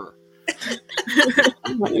fair. It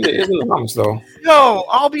is in the comics, though. Yo,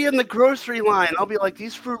 I'll be in the grocery line. I'll be like,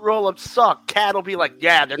 these fruit roll-ups suck. Kat will be like,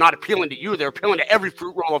 yeah, they're not appealing to you. They're appealing to every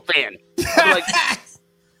fruit roll-up fan. I'll be like,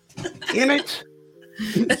 damn it.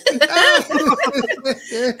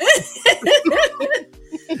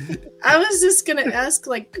 I was just gonna ask,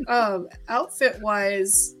 like, outfit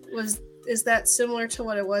wise, is that similar to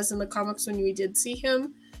what it was in the comics when we did see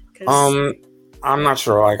him? I'm not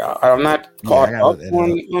sure. Like, I'm not caught up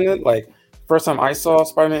on it. Like, first time I saw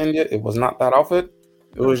Spider-Man India, it was not that outfit.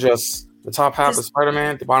 It was just the top half is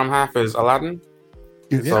Spider-Man, the bottom half is Aladdin.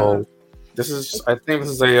 Yeah. So I think this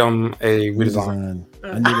is a redesign.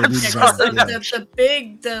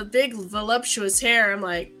 The big voluptuous hair.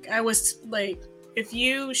 I was like, if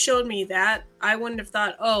you showed me that, I wouldn't have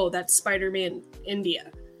thought, oh, that's Spider-Man India.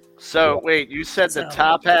 So wait, you said the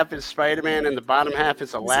top half is Spider-Man and the bottom half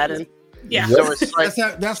is Aladdin? Yeah. So it's like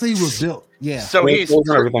that's how he was built. Yeah. So he's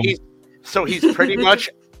pretty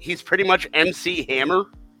much MC Hammer.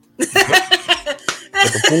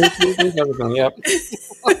 Everything, yep.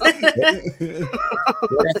 Like I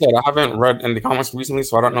said, I haven't read any comics recently,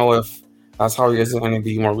 so I don't know if that's how he is in any of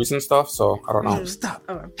the more recent stuff. So I don't know. Stop.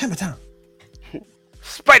 Hammer time.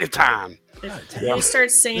 Spider time. If he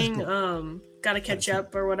starts saying gotta catch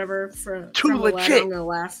up or whatever from legit. Aladdin, I'm gonna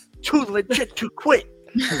laugh. Too legit to quit.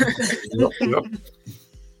 Yep.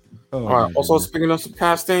 All right. Also, speaking of some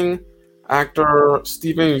casting, actor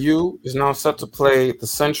Stephen Yeun is now set to play the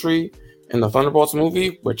Sentry in the Thunderbolts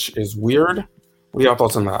movie, which is weird. What are your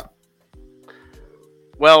thoughts on that?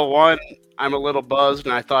 Well, one, I'm a little buzzed,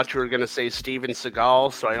 and I thought you were going to say Steven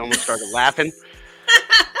Seagal, so I almost started laughing.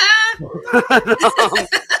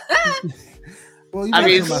 Well, you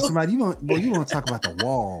talking about somebody. You want to talk about the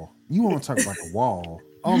wall. You want to talk about the wall.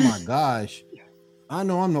 Oh my gosh! I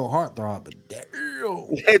know I'm no heartthrob, but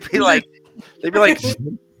damn. They'd be like,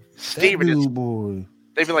 Steven, boy.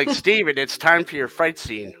 They'd be like, Steven, it's time for your fight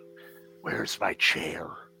scene. Where's my chair?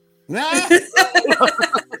 Nah,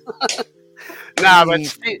 but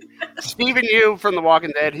Stephen Yeun from The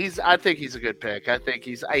Walking Dead, I think he's a good pick. I think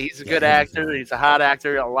he's a good actor. He's a hot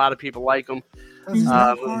actor. A lot of people like him. It's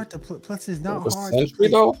not hard to play. Plus, it's not hard to play.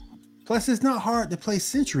 Plus, it's not hard to play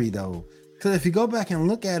Sentry though. Because if you go back and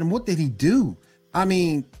look at him, what did he do? I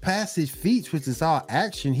mean, past his feats, which is all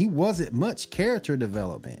action, he wasn't much character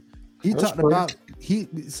development. He talked about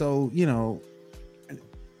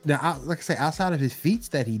now, like I say, outside of his feats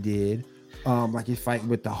that he did, like his fight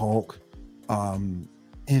with the Hulk,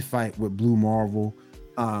 his fight with Blue Marvel,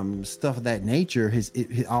 stuff of that nature,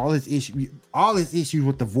 all his issues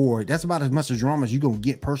with the Void. That's about as much as drama as you're gonna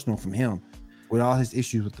get personal from him, with all his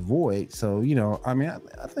issues with the Void. So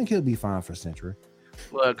I think he'll be fine for Sentry.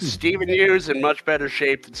 Look, Stephen Yeun's in much better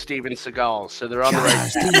shape than Steven Seagal, so they're on the right.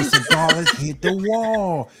 Steven Seagal has hit the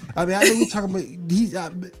wall. I mean, I know we're talking about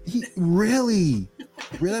he really,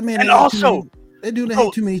 man. And also, that dude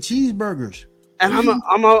had too many cheeseburgers. And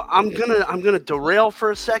I'm gonna derail for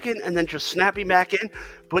a second and then just snap him back in.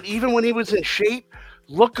 But even when he was in shape,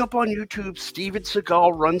 look up on YouTube. Steven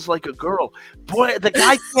Seagal runs like a girl. Boy, the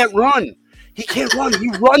guy can't run. He can't run.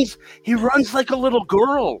 He runs like a little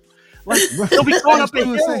girl. Like he'll be going up a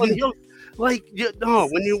hill and he'll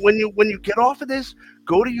when you get off of this,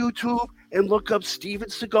 go to YouTube and look up Steven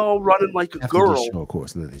Seagal running like a girl. Show, of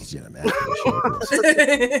course, ladies and gentlemen.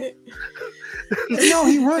 No,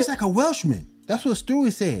 he runs like a Welshman. That's what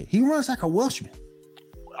Stewie said. He runs like a Welshman.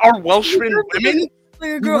 Are Welshmen women?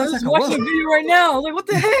 Like a girl is watching a video right now. Like, what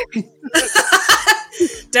the heck?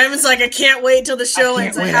 Diamond's like, I can't wait till the show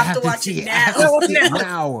ends. I have to watch it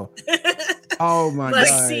now. Oh my god!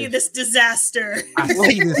 Let's see this disaster. I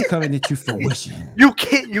see this coming into fruition. You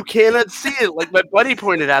cannot see it. Like my buddy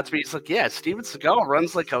pointed out to me, he's like, "Yeah, Steven Seagal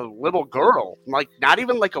runs like a little girl. Like not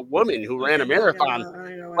even like a woman who ran a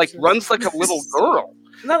marathon. Like runs like a little girl.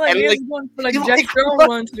 Not like there's one for like Jack Sparrow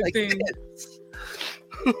runs like thing."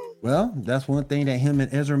 Well, that's one thing that him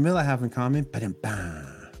and Ezra Miller have in common.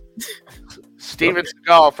 Steven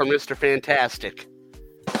Seagal from Mr. Fantastic.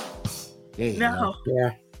 There you go.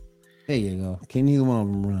 Yeah. There you go. Can neither one of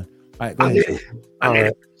them run? All right, go ahead. I'm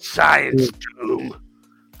in science doom.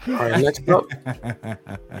 All right, next up.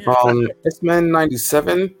 X-Men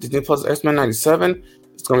 97, Disney Plus X-Men 97.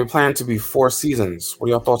 It's going to be planned to be 4 seasons. What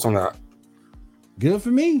are your thoughts on that? Good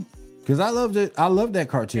for me, because I loved it. I love that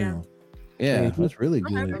cartoon. Yeah, that's really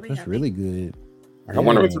good. That's really good. I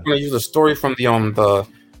wonder if they're going to use the story from the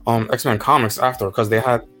X-Men comics after, because they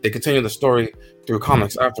continued the story through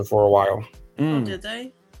comics after for a while. Oh, did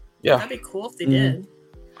they? Yeah, that'd be cool if they did.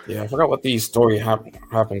 Yeah, I forgot what the story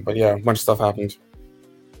happened, but yeah, a bunch of stuff happened.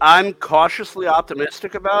 I'm cautiously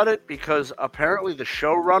optimistic about it because apparently the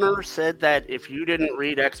showrunner said that if you didn't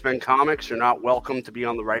read X-Men comics, you're not welcome to be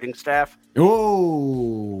on the writing staff.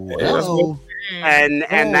 Oh, and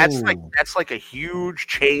that's like a huge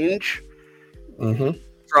change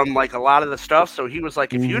from like a lot of the stuff. So he was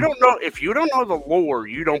like, if you don't know the lore,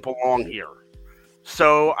 you don't belong here.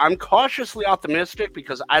 So I'm cautiously optimistic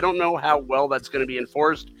because I don't know how well that's going to be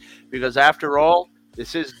enforced. Because after all,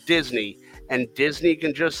 this is Disney, and Disney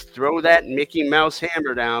can just throw that Mickey Mouse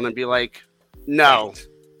hammer down and be like, "No,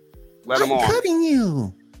 let them on." I'm cutting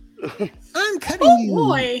you. I'm cutting you.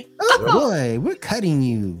 Boy. Oh boy, we're cutting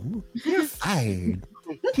you. You're fired.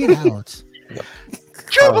 Get out.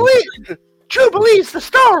 Jubilee's the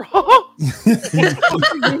star.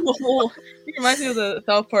 He reminds me of the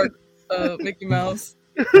South Park Mickey Mouse.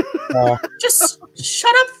 Just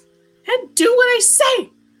shut up and do what I say.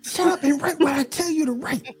 Shut up and write what I tell you to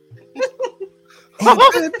write.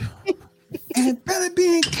 And it better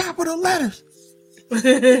be in capital letters.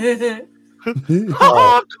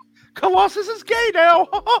 Colossus is gay now.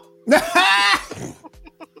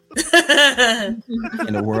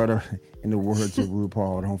 In the words of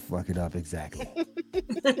RuPaul, don't fuck it up. Exactly.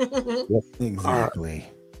 Exactly.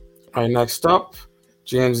 All right, next up,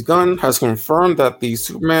 James Gunn has confirmed that the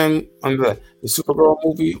the Supergirl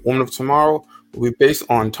movie, Woman of Tomorrow, will be based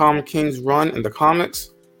on Tom King's run in the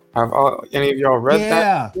comics. Have any of y'all read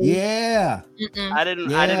that? Yeah. I didn't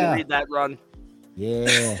read that run.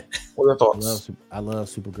 Yeah. What are your thoughts? I love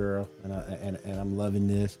Supergirl, and I'm loving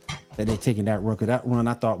this. That they're taking that run. That run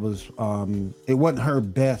I thought was it wasn't her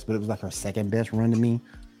best, but it was like her second best run to me.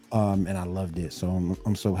 And I loved it. So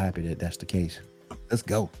I'm so happy that that's the case. Let's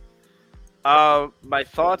go. My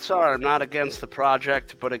thoughts are I'm not against the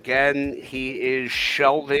project, but again, he is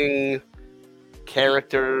shelving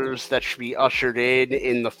characters that should be ushered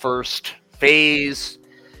in the first phase.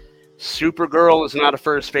 Supergirl is not a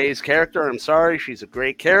first phase character. I'm sorry, she's a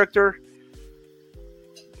great character.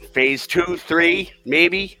 Phase 2, 3,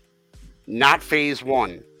 maybe. Not phase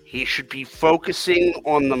 1. He should be focusing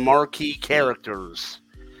on the marquee characters.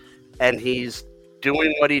 And he's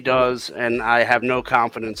doing what he does, and I have no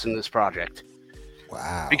confidence in this project.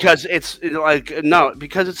 Wow. Because it's not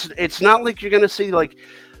like you're gonna see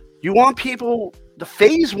you want people the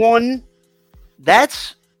phase 1,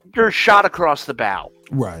 that's your shot across the bow.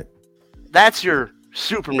 Right. That's your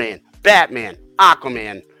Superman, Batman,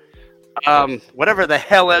 Aquaman, whatever the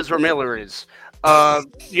hell Ezra Miller is. That's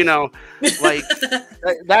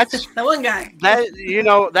that one guy. That's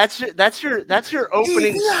your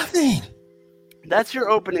opening. Nothing. That's your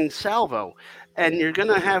opening salvo, and you're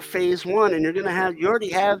gonna have phase 1, and you already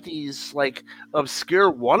have these obscure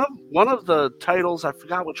one of the titles. I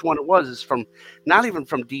forgot which one it was. Is from not even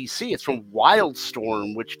from DC. It's from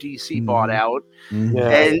Wildstorm, which DC bought out. Mm-hmm.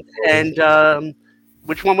 Yeah. And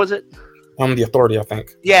which one was it? The Authority, I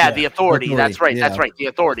think. Yeah, the Authority. That's right. Yeah. That's right. The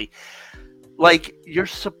Authority. You're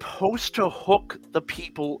supposed to hook the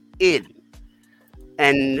people in.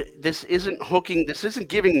 And this isn't hooking. This isn't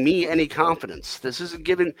giving me any confidence. This isn't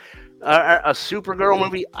giving a Supergirl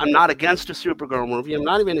movie. I'm not against a Supergirl movie. I'm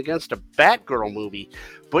not even against a Batgirl movie.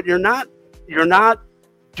 But you're not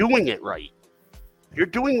doing it right. You're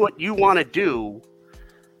doing what you want to do.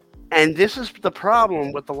 And this is the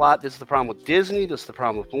problem with a lot. This is the problem with Disney. This is the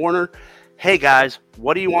problem with Warner. Hey guys,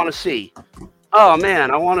 what do you want to see? Oh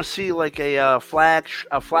man, I want to see a Flash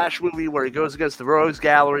movie where he goes against the Rogues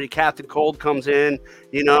Gallery. Captain Cold comes in,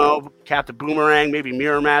 Captain Boomerang, maybe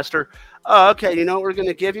Mirror Master. Oh, okay. You know what we're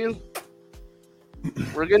gonna give you?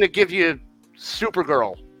 We're gonna give you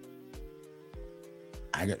Supergirl.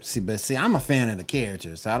 I'm a fan of the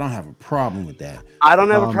characters, so I don't have a problem with that. I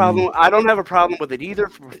don't have a problem. I don't have a problem with it either.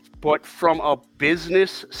 But from a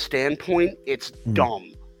business standpoint, it's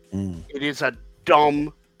dumb. It is a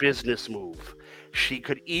dumb business move. She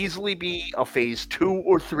could easily be a phase 2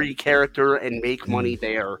 or 3 character and make money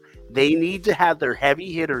there. They need to have their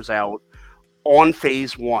heavy hitters out on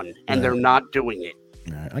phase 1, and they're not doing it.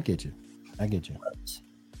 All right, I get you.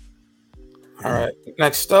 All right.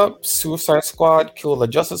 Next up, Suicide Squad Kill the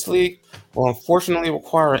Justice League will unfortunately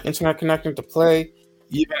require an internet connection to play,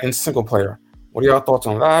 even in single player. What are your thoughts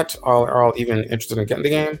on that? Are y'all even interested in getting the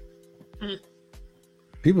game?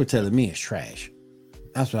 People are telling me it's trash.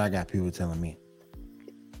 That's what I got people telling me.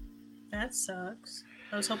 That sucks.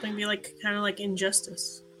 I was hoping to be kind of like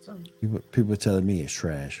Injustice. So. People are telling me it's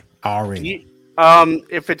trash already.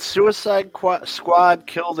 If it's Suicide Squad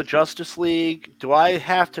Kill the Justice League, do I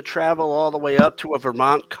have to travel all the way up to a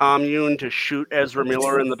Vermont commune to shoot Ezra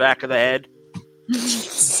Miller in the back of the head?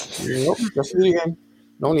 Nope, just the game.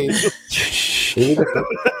 No need. Jeez.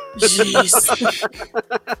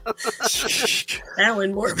 That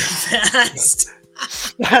went more fast.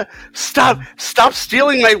 Stop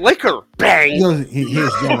stealing my liquor! Bang!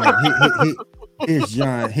 Here's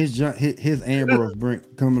John. His Ambrose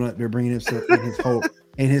coming up there, bringing himself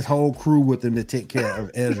and his whole crew with him to take care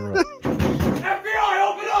of Ezra. FBI,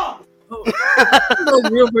 open up!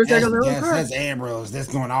 That's Ambrose. That's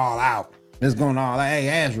going all out. Hey,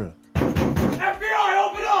 Ezra. FBI,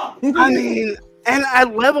 open up! I mean, and I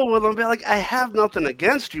level with him, be like, I have nothing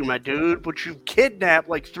against you, my dude, but you kidnapped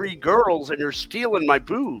 3 girls and you're stealing my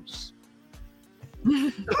booze.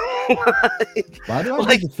 Why do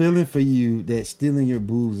I get the feeling for you that stealing your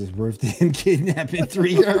booze is worse than kidnapping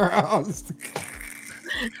 3 girls?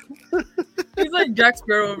 He's like Jack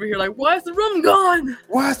Sparrow over here, why is the rum gone?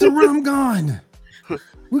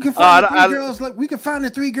 We can find the 3 girls. We can find the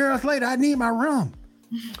 3 girls later. I need my rum.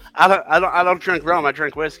 I don't drink rum. I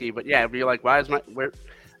drink whiskey. But yeah, it'd be like, why is my where?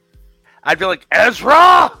 I'd be like,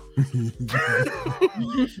 Ezra.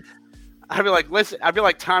 I'd be like, listen. I'd be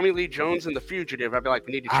like Tommy Lee Jones in The Fugitive. I'd be like,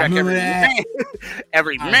 we need to check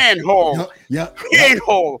every manhole. Yep.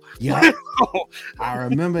 Manhole. Yep. I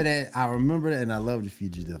remember that, and I love The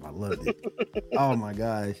Fugitive. I loved it. Oh my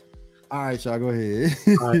gosh! All right, y'all, go ahead.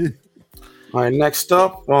 All right. Next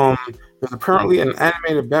up, there's apparently an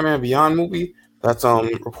animated Batman Beyond movie that's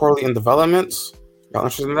reportedly in development. Y'all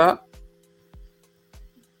interested in that?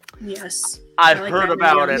 Yes. I've heard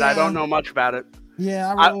about it. Yeah. I don't know much about it.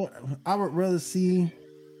 Yeah, I would rather see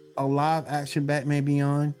a live action Batman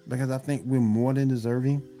Beyond because I think we're more than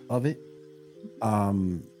deserving of it.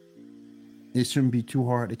 It shouldn't be too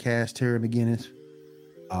hard to cast Terry McGinnis.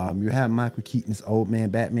 You have Michael Keaton's old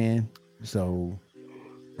man Batman, so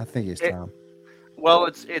I think it's time. Well,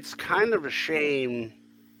 it's kind of a shame.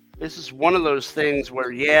 This is one of those things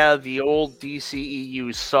where, yeah, the old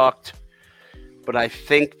DCEU sucked, but I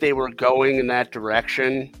think they were going in that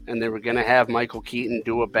direction, and they were going to have Michael Keaton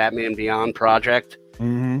do a Batman Beyond project.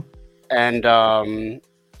 Mm-hmm. And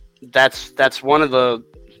that's one of the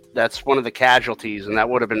casualties, and that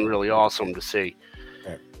would have been really awesome to see.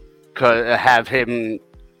 Have him,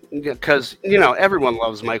 because everyone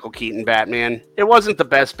loves Michael Keaton Batman. It wasn't the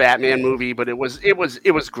best Batman movie, but it was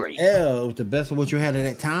great. Yeah, it was the best of what you had at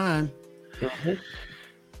that time. Mm-hmm.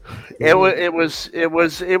 It was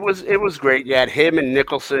great. You had him and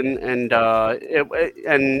Nicholson, and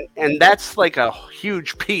that's like a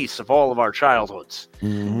huge piece of all of our childhoods.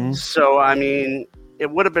 Mm-hmm. So I mean,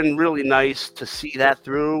 it would have been really nice to see that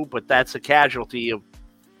through, but that's a casualty of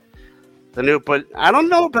the new. But I don't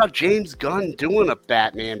know about James Gunn doing a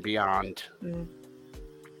Batman Beyond. Mm.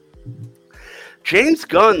 James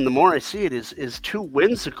Gunn, the more I see it, is too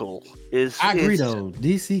whimsical. I agree though.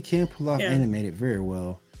 DC can pull off animated very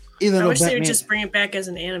well. I wish they would just bring it back as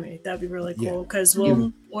an anime. That'd be really cool. Because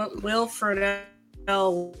Will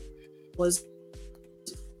Friedle was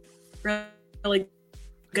really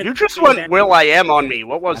good. You just went Will I Am on me.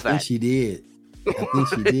 What was that? I think she did.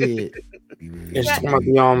 It's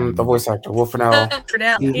the voice actor, Will Friedle.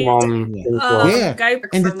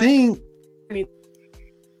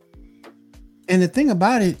 And the thing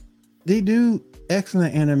about it, they do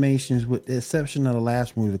excellent animations with the exception of the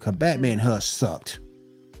last movie because Batman Hush sucked.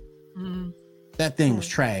 That thing was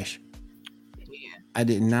trash. I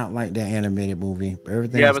did not like that animated movie, but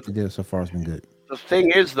everything else they did so far has been good. The thing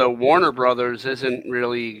is, though, Warner Brothers isn't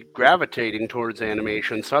really gravitating towards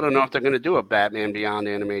animation, so I don't know if they're going to do a Batman Beyond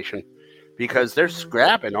animation because they're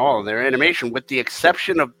scrapping all of their animation with the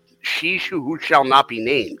exception of She Who Shall Not Be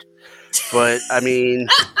Named. But, I mean...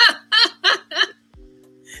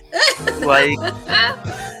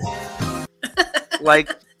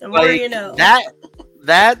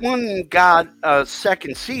 That one got a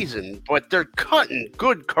second season, but they're cutting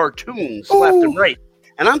good cartoons left and right.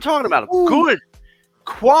 And I'm talking about good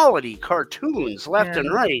quality cartoons left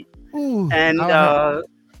and right. And I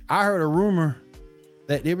heard a rumor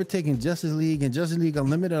that they were taking Justice League and Justice League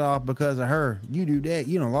Unlimited off because of her. You do that,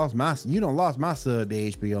 you don't lost my sub to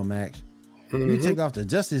HBO Max. Mm-hmm. You take off the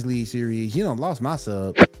Justice League series, you don't lost my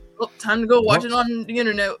sub. Well, time to go watch it on the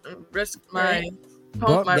internet. Risk my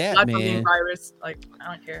laptop being virus. Like,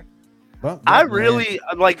 I don't care. I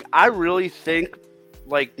really think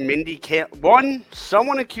like Mindy Kaling.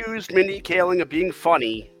 Someone accused Mindy Kaling of being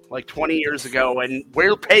funny like 20 years ago, and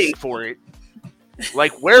we're paying for it.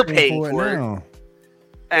 Like we're paying for it.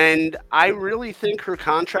 And I really think her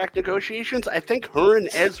contract negotiations. I think her and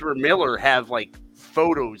Ezra Miller have like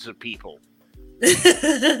photos of people.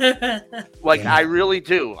 I really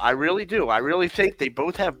do. I really think they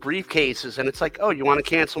both have briefcases, and it's like, oh, you want to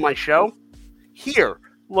cancel my show? Here,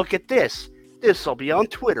 look at this. This will be on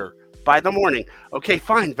Twitter by the morning. Okay,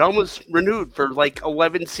 fine. Velma's renewed for like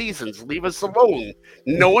 11 seasons. Leave us alone.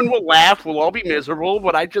 No one will laugh. We'll all be miserable,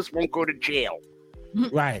 but I just won't go to jail.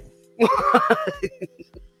 Right.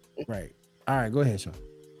 Right. All right, go ahead, Sean.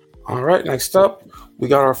 All right, next up, we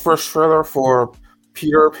got our first trailer for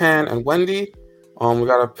Peter Pan and Wendy. We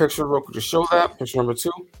got a picture real quick to show that. Picture number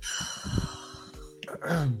 2.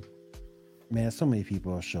 Man, so many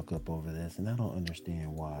people are shook up over this, and I don't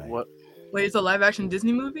understand why. What? Wait, it's a live action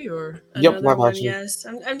Disney movie or? Yep, live action. Yes,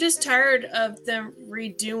 I'm just tired of them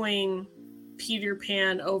redoing Peter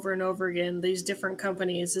Pan over and over again. These different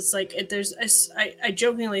companies. It's like I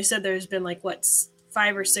jokingly said there's been like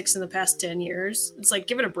 5 or 6 in the past 10 years. It's like,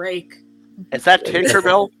 give it a break. Is that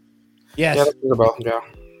Tinkerbell? Yes. Yeah, that's Tinkerbell. Yeah.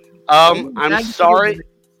 I'm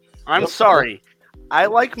sorry. I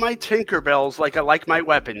like my Tinkerbells like I like my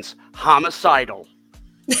weapons. Homicidal.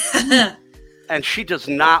 and she does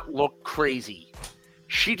not look crazy.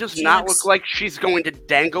 She does not look like she's going to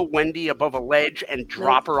dangle Wendy above a ledge and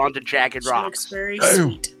drop her onto jagged rocks. Looks very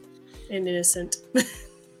sweet and innocent. Like,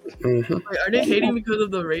 are they hating because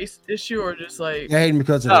of the race issue or just like? They're hating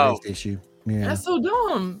because of the race issue. Yeah, that's so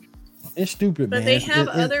dumb. It's stupid, but man. They have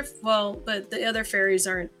but the other fairies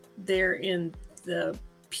aren't there in the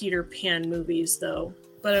Peter Pan movies, though.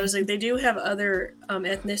 But I was like, they do have other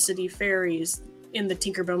ethnicity fairies in the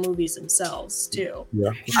Tinkerbell movies themselves too.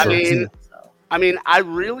 Yeah, I mean, I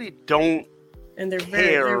really don't. And they're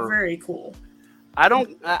very cool. I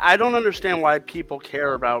don't understand why people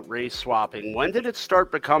care about race swapping. When did it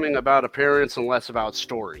start becoming about appearance and less about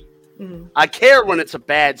story? Mm-hmm. I care when it's a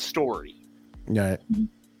bad story. Yeah.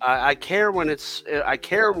 I care when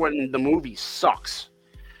the movie sucks.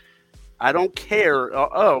 I don't care.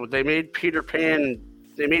 They made Peter Pan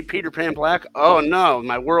black. Oh no,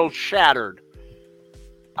 my world's shattered.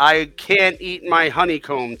 I can't eat my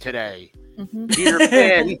honeycomb today. Mm-hmm. Peter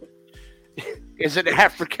Pan is an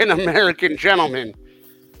African American gentleman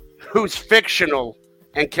who's fictional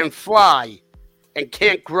and can fly and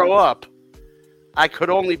can't grow up. I could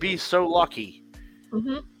only be so lucky.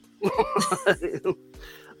 Mm-hmm.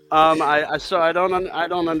 I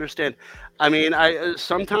don't understand. I mean,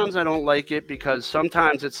 sometimes I don't like it because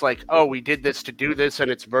sometimes it's like, oh, we did this to do this, and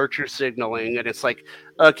it's virtue signaling, and it's like,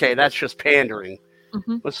 okay, that's just pandering.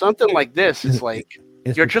 Mm-hmm. But something like this is like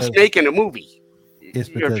you're just making a movie. It's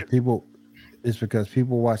because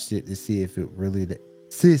people watched it to see if it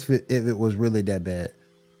was really that bad.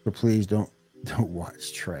 But please don't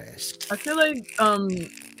watch trash. I feel like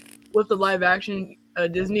with the live action,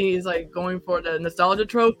 Disney is like going for the nostalgia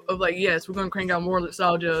trope of like, yes, we're going to crank out more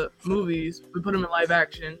nostalgia movies. We put them in live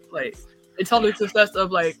action. Like, it's all the success of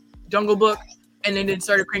like Jungle Book, and then they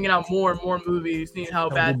started cranking out more and more movies, seeing how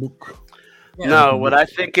bad. Yeah. No, what I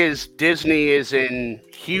think is Disney is in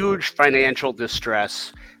huge financial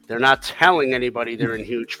distress. They're not telling anybody they're in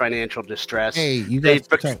huge financial distress. Hey, you guys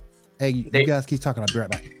keep talking. I'll be right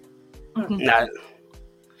back. Nah,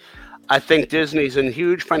 I think Disney's in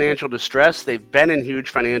huge financial distress. They've been in huge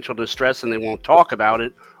financial distress, and they won't talk about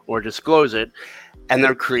it or disclose it. And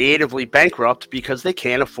they're creatively bankrupt because they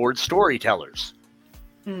can't afford storytellers.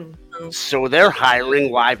 So they're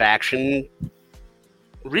hiring live-action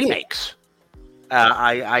remakes.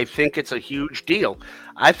 I think it's a huge deal.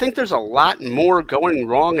 I think there's a lot more going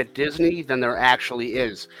wrong at Disney than there actually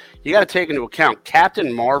is. You got to take into account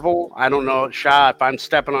Captain Marvel. I don't know, Shah, if I'm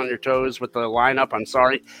stepping on your toes with the lineup, I'm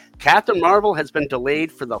sorry. Captain Marvel has been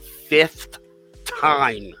delayed for the 5th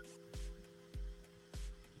time.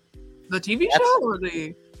 The TV show or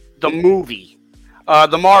the movie?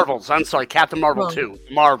 The Marvels. I'm sorry, Captain Marvel 2.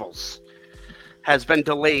 Marvels has been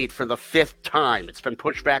delayed for the 5th time. It's been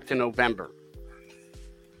pushed back to November.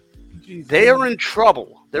 They are in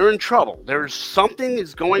trouble. They're in trouble. There's something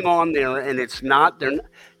is going on there, and it's not.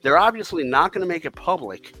 They're obviously not going to make it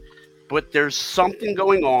public, but there's something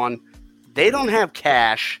going on. They don't have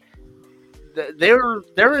cash.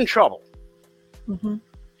 They're in trouble. Mm-hmm.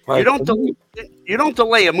 You don't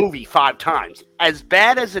delay a movie 5 times. As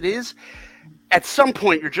bad as it is, at some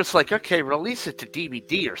point you're just like, okay, release it to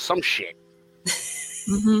DVD or some shit.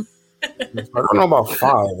 Mm-hmm. I don't know about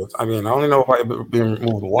 5. I mean, I only know about it being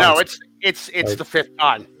moved once. No, it's like, the 5th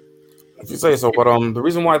time. If you say so, but the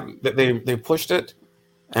reason why they pushed it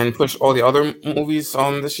and pushed all the other movies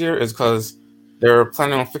this year is because they're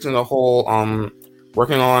planning on fixing the whole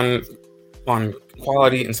working on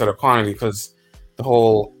quality instead of quantity, because the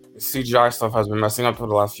whole CGI stuff has been messing up for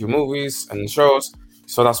the last few movies and shows.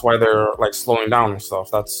 So that's why they're like slowing down and stuff.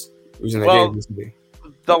 That's the reason they gave this to be.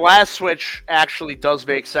 The last switch actually does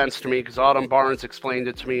make sense to me because Autumn Barnes explained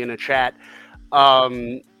it to me in a chat.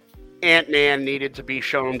 Ant-Man needed to be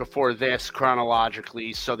shown before this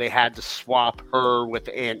chronologically, so they had to swap her with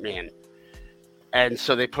Ant-Man. And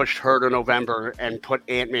so they pushed her to November and put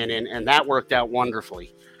Ant-Man in, and that worked out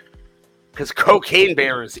wonderfully. Because Cocaine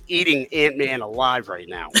Bear is eating Ant-Man alive right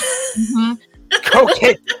now. Mm-hmm.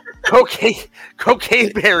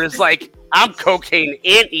 Cocaine Bear is like, I'm cocaine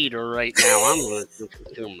anteater right now. I'm going to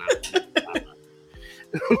kill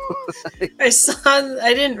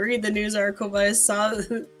I didn't read the news article, but I saw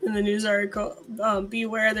in the news article,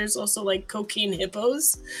 beware, there's also like cocaine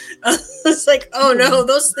hippos. It's like, oh no,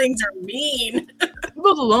 those things are mean.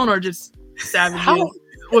 Hippos alone are just savages.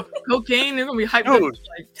 With cocaine, they're going to be hyped up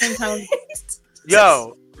like 10 times.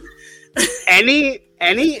 Yo, any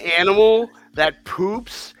animal that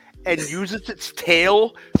poops and uses its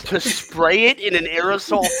tail to spray it in an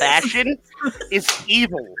aerosol fashion is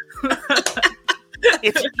evil.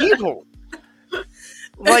 It's evil.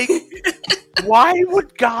 Like, Why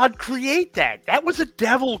would God create that? That was a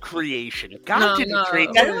devil creation. God didn't create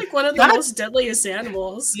that. They're like one of the most deadliest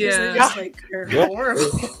animals. Yeah. They're just like they're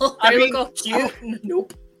horrible. They look all cute.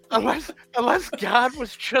 Nope. Unless God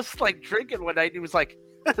was just like drinking one night, he was like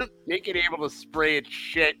making able to spray its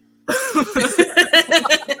shit.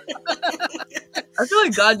 I feel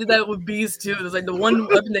like God did that with bees too. It's like the one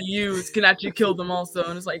weapon they use can actually kill them also,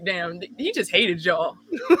 and it's like, damn, he just hated y'all.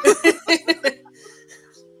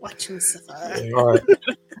 Watch him suffer. All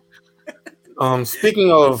right.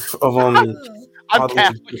 Speaking of I'm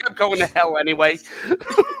Catholic. I'm going to hell anyway.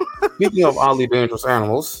 Speaking of oddly dangerous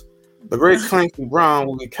animals, the great Clancy Brown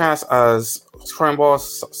will be cast as crime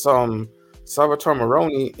boss Salvatore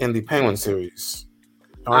Maroni in the Penguin series.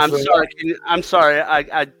 I'm sorry.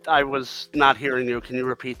 I was not hearing you. Can you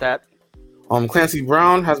repeat that? Clancy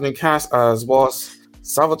Brown has been cast as boss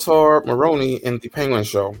Salvatore Maroni in the Penguin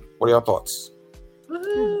show. What are your thoughts?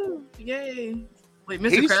 Woo! Yay! Wait,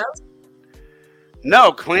 Mr. Krabs?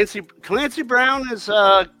 No, Clancy Brown is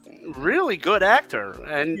a really good actor,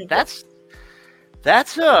 and that's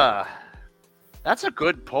a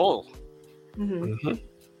good pull. Mm-hmm.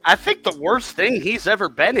 I think the worst thing he's ever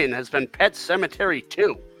been in has been Pet Sematary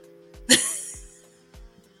 2.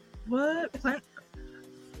 What?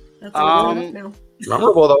 That's now.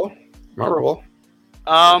 Memorable though. Memorable.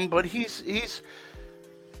 But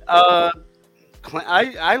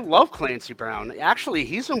I love Clancy Brown. Actually,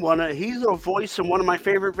 he's a voice in one of my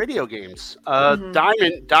favorite video games.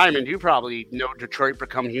 Diamond. You probably know Detroit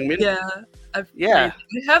Become Human. Yeah. I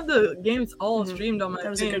have the games all streamed on my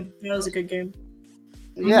phone. That was a good game.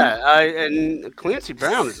 Yeah, and Clancy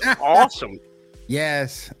Brown is awesome.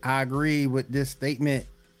 Yes, I agree with this statement.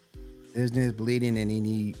 Disney is bleeding, and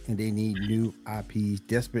they need new IPs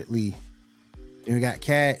desperately. And we got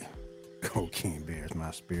Cat. Cocaine Bear's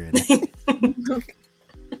my spirit.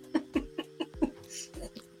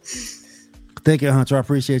 Thank you, Hunter. I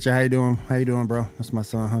appreciate you. How you doing? How you doing, bro? That's my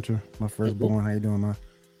son, Hunter, my firstborn. How you doing, man?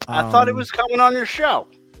 I thought it was coming on your show.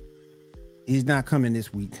 He's not coming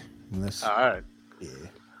this week. Unless, all right.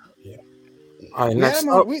 Yeah. All right. Next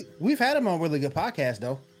up, we've had him on really good podcast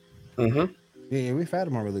though. Mm-hmm. Yeah, we've had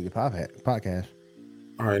him on really good podcast.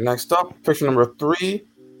 All right. Next up, picture number 3.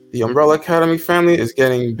 The Umbrella Academy family is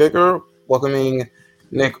getting bigger, welcoming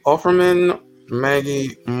Nick Offerman,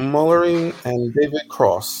 Maggie Mullering, and David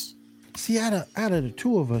Cross. See, out of the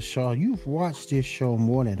two of us, Shaw, you've watched this show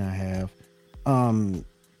more than I have.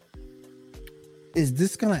 Is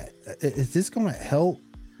this gonna help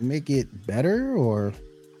make it better, or?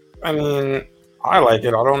 I mean, I like it.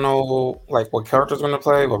 I don't know like what character's gonna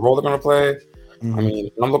play, what role they're gonna play. Mm-hmm. I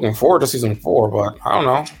mean, I'm looking forward to season 4, but I don't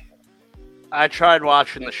know. I tried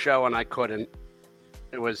watching the show and I couldn't.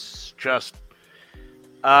 It was just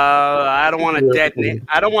I don't want to dead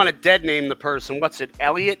name the person. What's it?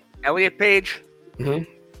 Elliot Page? Mm-hmm.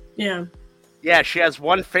 Yeah. Yeah, she has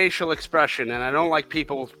one facial expression, and I don't like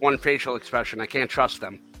people with one facial expression. I can't trust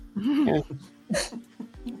them.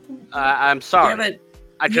 I'm sorry. Yeah, but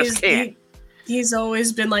I just can't. He's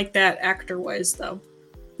always been like that actor-wise, though.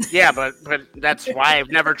 Yeah, but that's why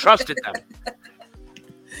I've never trusted them.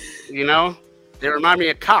 You know? They remind me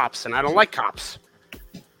of cops, and I don't like cops.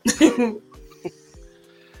 You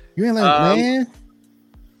ain't like, man?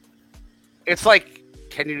 It's like,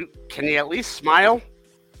 can you at least smile?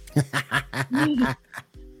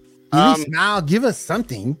 Smile. Give us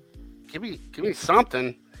something. Give me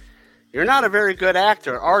something. You're not a very good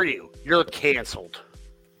actor, are you? You're canceled.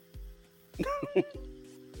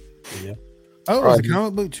 Yeah. Oh, it's a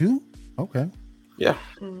comic book too? Okay. Yeah.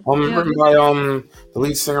 Written by the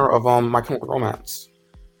lead singer of My Chemical Romance.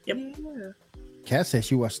 Yep. Kat said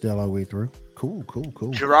she watched it all the way through. Cool.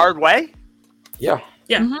 Gerard Way? Yeah.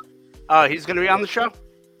 Yeah. Mm-hmm. He's going to be on the show?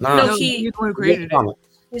 No, he's the one who created it.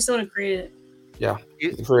 He's the one who created it. Yeah,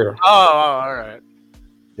 he's the creator. Oh, all right.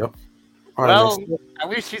 Yep. All right, at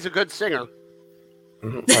least he's a good singer.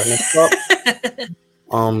 Mm-hmm. All right, next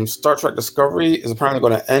up. Star Trek Discovery is apparently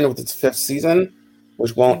going to end with its 5th season,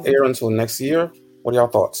 which won't air until next year. What are y'all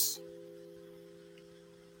thoughts?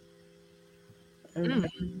 I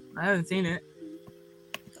haven't seen it.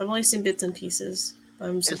 I've only seen bits and pieces.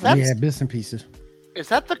 Bits and pieces. Is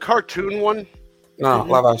that the cartoon one? No,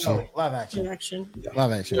 live action. Oh, live action. Yeah.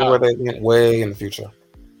 Live action. Where they went way in the future.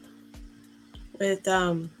 With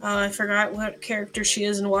I forgot what character she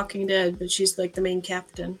is in Walking Dead, but she's like the main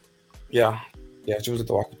captain. Yeah, she was at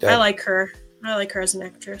the Walking Dead. I like her as an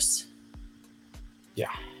actress.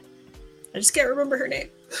 Yeah. I just can't remember her name.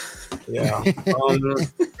 Yeah.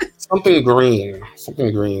 Something green.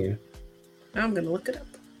 I'm gonna look it up.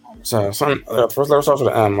 So first letter starts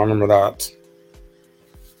with an M. I remember that.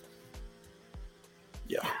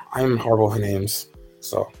 I'm horrible with names,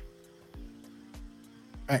 so. All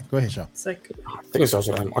right, go ahead, Shaw. It's like, I think it starts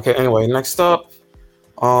with M. Okay, anyway, next up,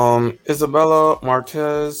 Isabella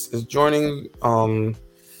Marquez is joining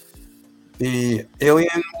the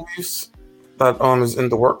Alien movies that is in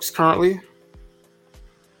the works currently.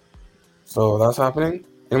 So that's happening.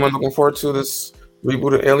 Anyone looking forward to this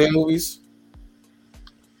rebooted Alien movies?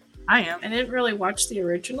 I am. I didn't really watch the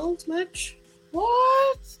originals much.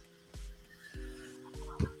 What?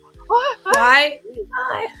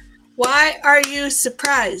 Why are you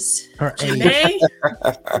surprised? Janae?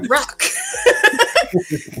 Rock.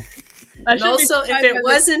 And also, if it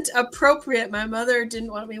wasn't appropriate, my mother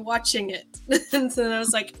didn't want me watching it. And so I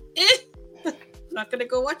was like, I'm not going to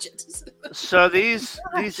go watch it. So these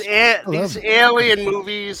Alien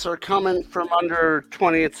movies are coming from under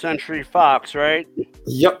 20th Century Fox, right?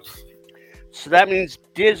 Yep. So that means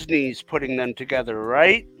Disney's putting them together,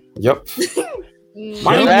 right? Yep.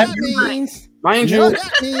 Mind you,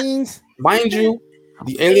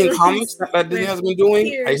 the Alien comics that Disney has been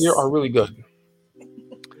doing, I hear are really good.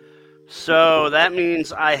 So that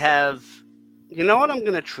means I have, you know what? I'm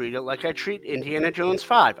going to treat it like I treat Indiana Jones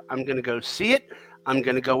 5. I'm going to go see it. I'm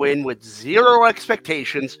going to go in with zero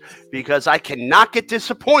expectations because I cannot get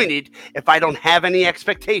disappointed if I don't have any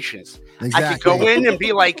expectations. Exactly. I can go in and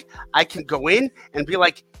be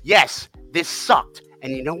like, yes, this sucked.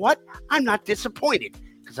 And you know what? I'm not disappointed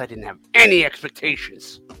because I didn't have any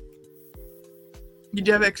expectations. Did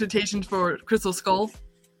you have expectations for Crystal Skull?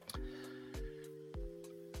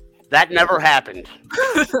 That never happened.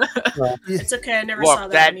 It's okay. I never saw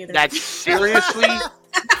that one either. That seriously,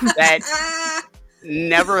 that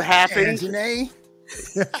never happened.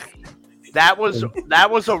 That was a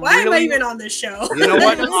Why am I even on this show? You know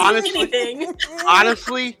what?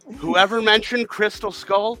 Honestly, whoever mentioned Crystal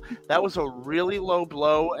Skull, that was a really low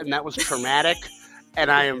blow, and that was traumatic. And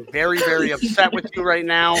I am very, very upset with you right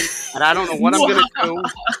now, and I don't know what I'm gonna do.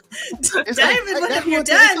 It's you're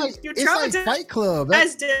done. You're traumatized. It's like Fight Club.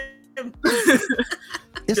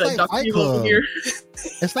 It's like Fight Club.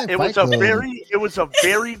 It's like it was a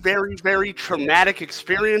very, very, very traumatic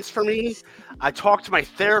experience for me. I talked to my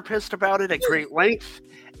therapist about it at great length,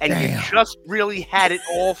 and you just really had it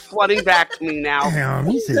all flooding back to me now. Damn,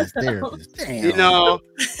 he said his therapist. Damn. You know,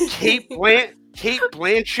 Kate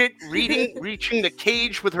Blanchett reaching the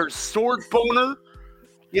cage with her sword boner.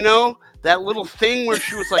 You know, that little thing where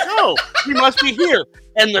she was like, oh, he must be here.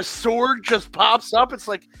 And the sword just pops up. It's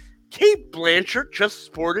like, Kate Blanchett just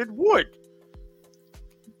sported wood.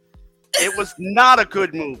 It was not a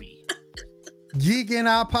good movie. Geek in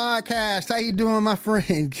our podcast. How you doing, my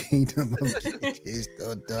friend? Kingdom of Geek.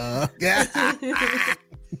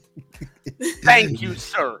 Thank you,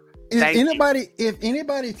 sir. If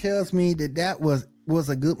anybody tells me that was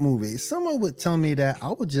a good movie, if someone would tell me that,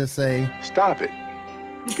 I would just say, stop it.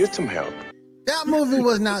 Get some help. That movie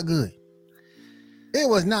was not good. It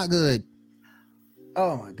was not good.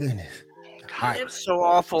 Oh my goodness. God, it was so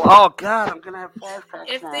awful. Oh God, I'm gonna have flashbacks.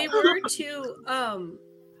 If they were to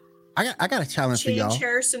I got a challenge for y'all. Change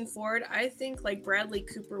Harrison Ford, I think like Bradley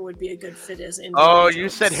Cooper would be a good fit as Indiana Jones. You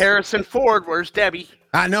said Harrison Ford. Where's Debbie?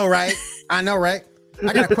 I know, right? I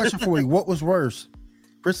got a question for you. What was worse,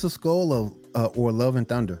 Crystal Skull or Love and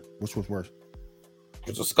Thunder? Which was worse?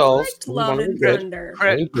 Crystal Skull. Love and Thunder.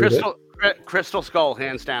 Crystal Skull,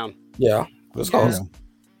 hands down. Yeah, Crystal Skull.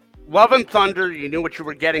 Love and Thunder, you knew what you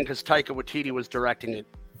were getting because Taika Waititi was directing it.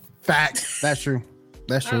 Facts. That's true.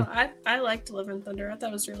 That's true. I liked Love and Thunder. I thought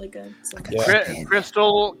it was really good. So. Yeah.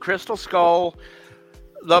 Crystal Skull.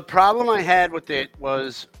 The problem I had with it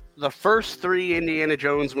was the first 3 Indiana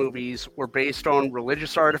Jones movies were based on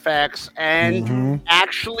religious artifacts and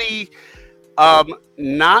actually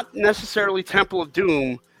not necessarily Temple of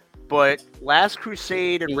Doom, but Last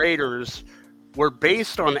Crusade and Raiders were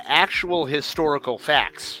based on actual historical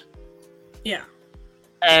facts. Yeah.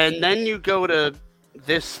 And then you go to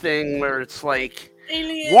this thing where it's like,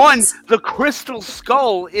 aliens. One, the Crystal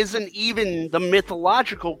Skull isn't even the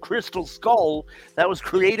mythological Crystal Skull that was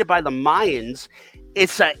created by the Mayans.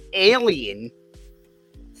 It's an alien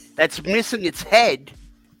that's missing its head.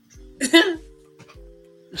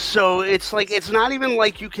 So it's like, it's not even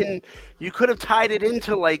like you could have tied it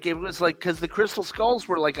into like, it was like, because the Crystal Skulls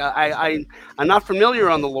were like, I'm not familiar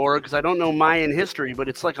on the lore because I don't know Mayan history, but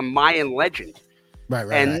it's like a Mayan legend. Right.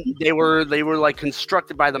 And they were like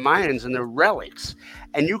constructed by the Mayans and they're relics.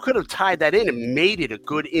 And you could have tied that in and made it a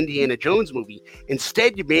good Indiana Jones movie.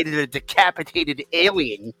 Instead, you made it a decapitated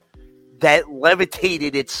alien that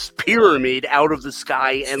levitated its pyramid out of the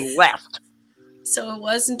sky and left. So it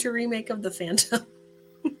wasn't a remake of The Phantom.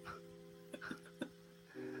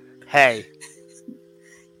 Hey,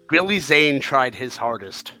 Billy Zane tried his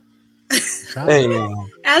hardest. Hey, man.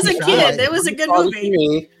 As a kid, that was a good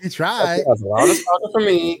movie. He tried. That's a lot of starter for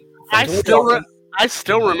me. I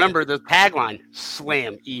still remember the tagline: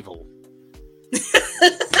 "Slam evil."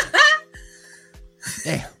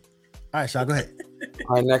 Damn. All right, Shaw, go ahead.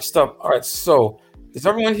 All right, next up. All right, so is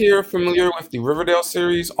everyone here familiar with the Riverdale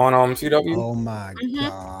series on CW? Oh my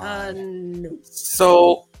god. No.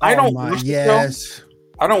 So I don't watch the show.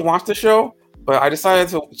 I don't watch the show, but I decided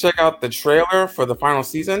to check out the trailer for the final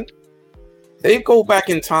season. They go back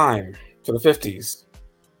in time to the 50s.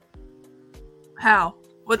 How?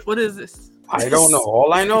 What is this? I don't know.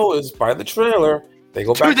 All I know is by the trailer, they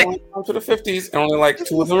go back to the 50s, and only like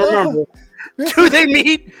 2 of them remember. Do they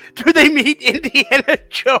meet Indiana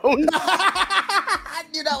Jones? I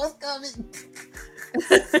knew that was coming.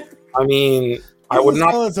 I mean, I would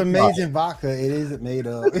not. It's amazing vodka. It isn't made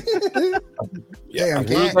of. Yeah,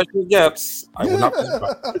 that she gets. I would not.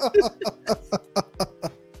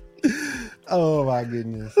 Oh my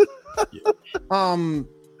goodness.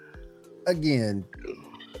 Again.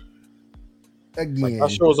 Like,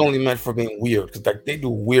 that show is only meant for being weird because like they do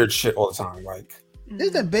weird shit all the time. Like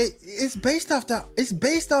it's based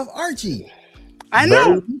off Archie. I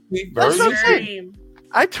know. That's what I'm saying.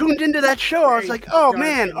 I tuned into that show. I was like, oh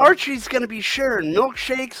man, Archie's gonna be sharing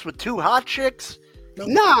milkshakes with 2 hot chicks.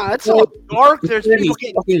 Nah, it's all dark. There's people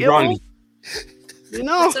getting killed. You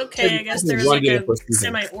know, it's okay. I guess there's like a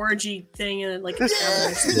semi-orgy thing and like a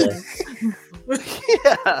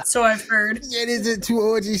yeah. So I've heard. Yeah, is it 2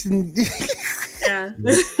 orgies? Yeah.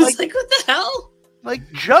 It's like what the hell? Like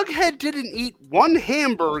Jughead didn't eat 1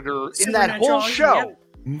 hamburger in that whole show. Yep.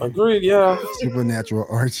 Agreed, yeah. Supernatural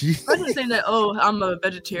Archie. I'm just saying that, I'm a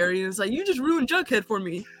vegetarian. It's like, you just ruined Jughead for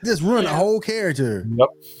me. Just ruined the whole character. Yep.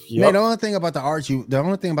 Man, the only thing about the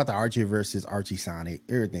Archie verse is Archie Sonic.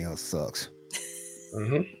 Everything else sucks.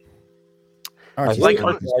 Mm-hmm. Archie, like,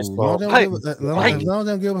 as long as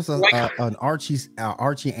they give us an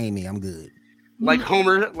Archie Amy, I'm good. Like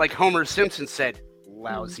Homer Simpson said,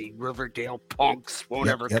 lousy Riverdale punks won't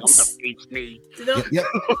ever come to face me.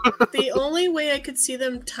 The only way I could see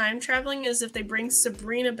them time traveling is if they bring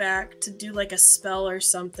Sabrina back to do like a spell or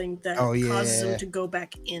something that causes them to go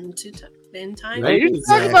back in time. Are you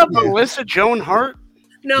talking about Melissa Joan Hart?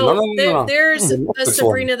 No. There's a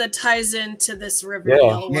Sabrina that ties into this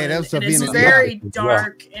Riverdale one. And it's very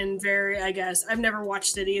dark and very, I guess. I've never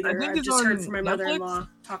watched it either. I've just heard from my mother-in-law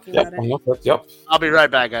talking about it. Yep. I'll be right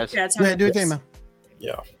back, guys. Yeah, do it, man.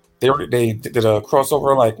 Yeah. They did a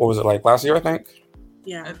crossover, like, what was it, like last year, I think?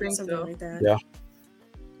 Yeah, I think something like that. Yeah.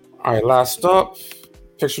 All right, last up,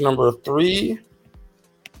 picture number 3.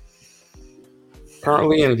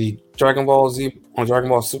 Currently in the Dragon Ball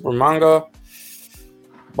Super manga,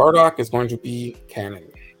 Bardock is going to be canon.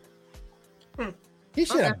 He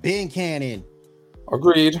should have been canon.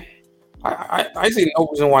 Agreed. I see no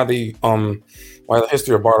reason why the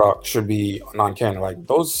history of Bardock should be non-canon. Like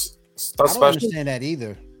those stuff. I don't understand that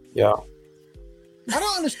either. Yeah. I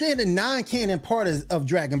don't understand the non-canon part of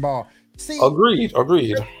Dragon Ball. See, agreed.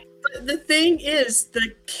 But the thing is,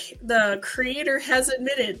 the creator has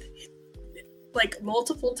admitted like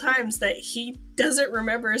multiple times that he doesn't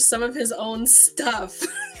remember some of his own stuff.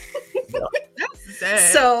 That's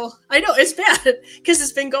sad. So I know it's bad because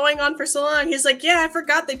it's been going on for so long. He's like, yeah, I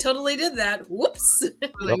forgot they totally did that. Whoops.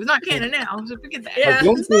 Like, it's not canon now, so forget that. Yeah,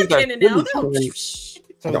 it's not canon now.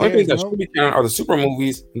 The only things that should be canon are the super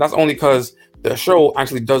movies, and that's only because the show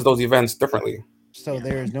actually does those events differently. So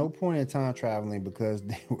there is no point in time traveling because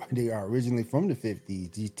they are originally from the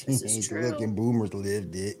 50s. These teenage looking boomers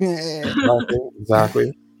lived it.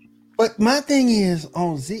 Exactly. But my thing is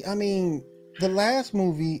on the last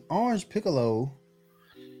movie, Orange Piccolo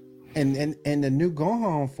and the new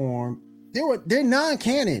Gohan form, they're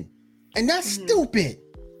non-canon. And that's stupid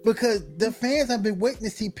because the fans have been waiting to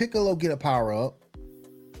see Piccolo get a power up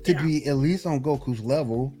to be at least on Goku's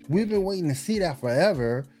level. We've been waiting to see that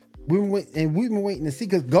forever. We've been waiting to see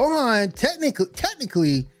because Gohan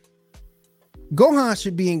technically Gohan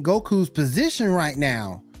should be in Goku's position right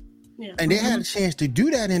now. Yeah. And they had a chance to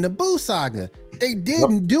do that in the Buu saga. They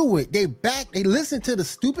didn't do it. They listened to the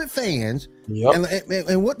stupid fans.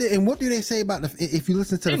 And what do they say about if you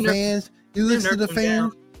listen to the fans, you listen to the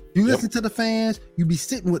fans, you listen to the fans, you be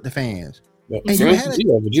sitting with the fans. Yep. And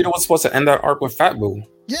Vegeta was supposed to end that arc with Fat Buu.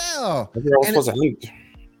 Yeah.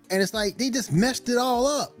 And it's like they just messed it all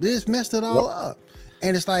up. Up.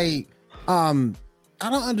 And it's like, I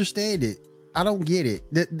don't understand it. I don't get it.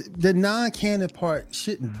 The non-canon part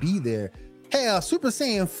shouldn't be there. Hell, Super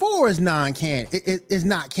Saiyan 4 is non-canon. It's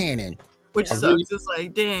not canon. Which sucks. It's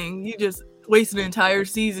like, dang, you just wasted an entire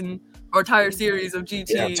season or entire series of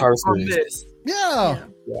GT entire on series. this. Yeah.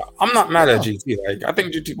 I'm not mad at GT. Like, I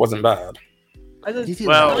think GT wasn't bad.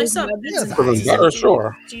 Well, I saw bits and pieces better, of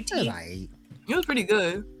sure. GT. It was pretty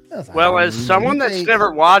good. Well, as someone that's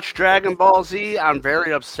never watched Dragon Ball Z, I'm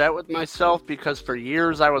very upset with myself because for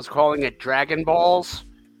years I was calling it Dragon Balls,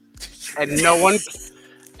 and no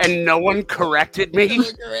one corrected me.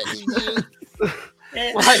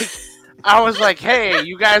 Like, I was like, "Hey,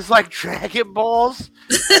 you guys like Dragon Balls?"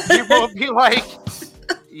 People would be like,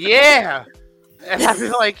 "Yeah," and I'd be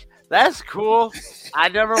like, "That's cool. I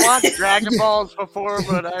never watched Dragon Balls before,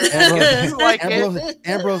 but I like it."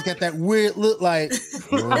 Ambrose got that weird look like.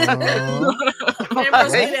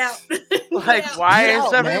 Ambrose, get out. Like, why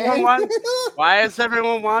is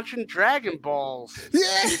everyone watching Dragon Balls?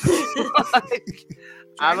 Yeah. Like,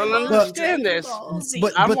 I don't understand this.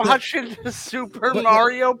 But I'm watching the Super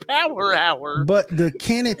Mario Power Hour. But the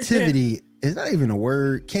connectivity is not even a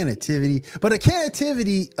word, connectivity. But the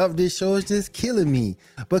connectivity of this show is just killing me.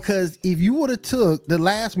 Because if you would have took the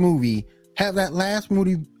last movie, have that last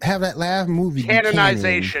movie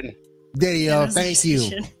canonization. There you go.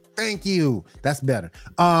 Thank you. That's better.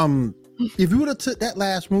 If you would have took that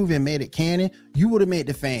last movie and made it canon, you would have made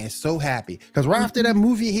the fans so happy. Because right after that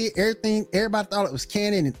movie hit, everybody thought it was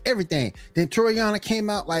canon and everything. Then Toriyama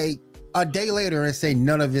came out like a day later and said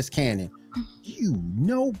none of it's canon. You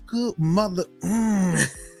no good mother.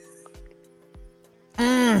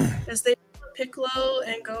 As they Piccolo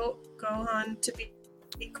and Gohan to be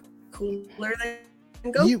cooler than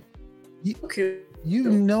Goku. You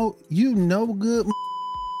know good.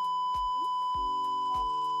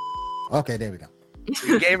 Okay, there we go.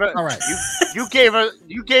 You gave us, all right. You gave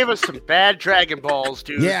us some bad Dragon Balls,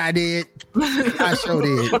 dude. Yeah, I did. I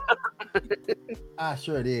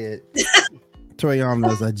sure did.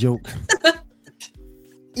 Toriyama's a joke.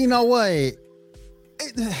 You know what?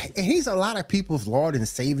 He's a lot of people's Lord and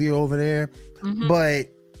Savior over there. Mm-hmm. But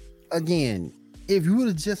again, if you would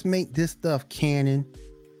have just make this stuff canon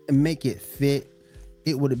and make it fit,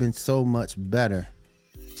 it would have been so much better.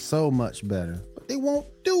 So much better. But they won't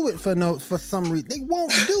do it for some reason. They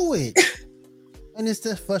won't do it. And it's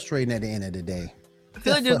just frustrating at the end of the day. I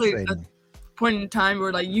feel like there's like a point in time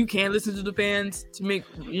where like you can listen to the fans to make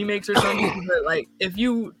remakes or something, but like if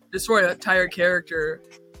you destroy an entire character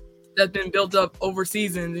that's been built up over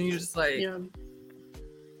seasons and you're just like,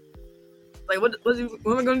 like what am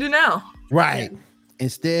I gonna do now? Right.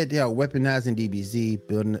 Instead, they are weaponizing DBZ,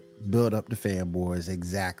 build up the fanboys.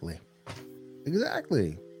 Exactly.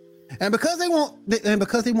 And because they won't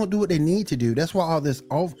do what they need to do, that's why all this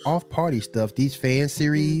off party stuff, these fan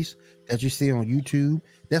series that you see on YouTube,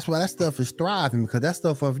 that's why that stuff is thriving, because that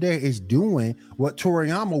stuff over there is doing what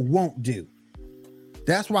Toriyama won't do.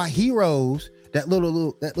 That's why Heroes, that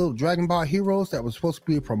little Dragon Ball Heroes that was supposed to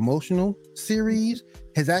be a promotional series,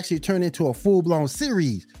 has actually turned into a full-blown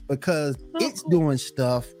series because it's doing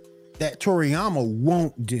stuff that Toriyama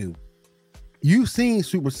won't do. You've seen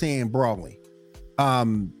Super Saiyan Broly.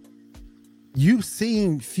 You've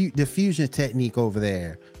seen the fusion technique over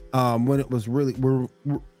there. When it was really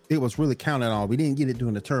counted on. We didn't get it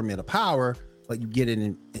during the Tournament of Power, but you get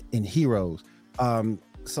it in Heroes.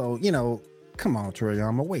 So come on,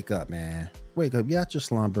 Toriyama, wake up, man. Wake up. You got your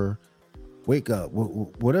slumber. Wake up.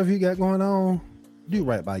 Whatever you got going on, do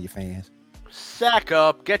right by your fans. Sack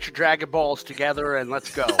up, get your Dragon Balls together, and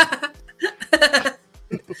let's go.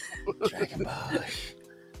 Dragon Balls.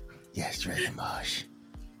 Yes, Dragon Balls.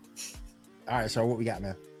 All right, so what we got,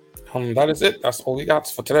 man? That is it. That's all we got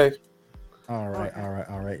for today. All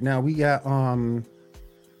right. Now we got I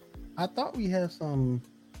thought we had some.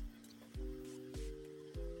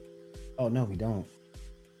 Oh no, we don't.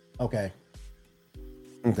 Okay.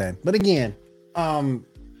 But again,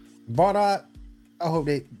 Bardock, I hope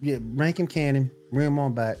they rank him canon, bring him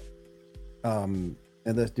on back. And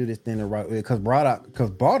let's do this thing the right way. Because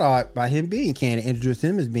Bardock, by him being canon, introduce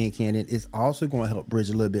him as being canon, is also going to help bridge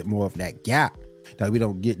a little bit more of that gap that we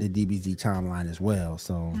don't get in the DBZ timeline as well.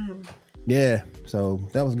 So yeah, so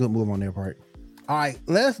that was a good move on their part. All right,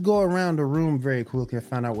 let's go around the room very quickly and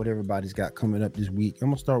find out what everybody's got coming up this week. I'm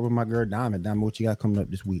gonna start with my girl Diamond. Diamond, what you got coming up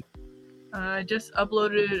this week? I just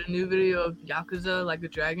uploaded a new video of Yakuza Like the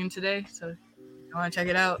Dragon today, so if you want to check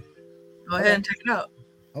it out, go ahead and check it out.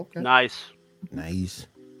 Okay. Nice.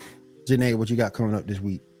 Janae, what you got coming up this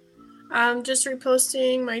week? I'm just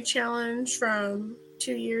reposting my challenge from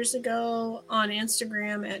 2 years ago on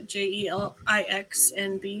Instagram at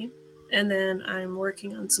JELIXNB. And then I'm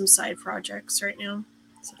working on some side projects right now.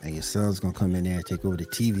 So. And your son's gonna come in there and take over the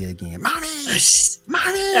TV again. Mommy!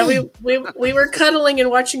 And we were cuddling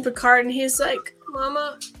and watching Picard, and he's like,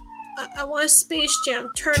 Mama, I want a Space Jam.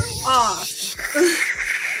 Turn off.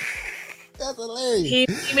 That's hilarious. He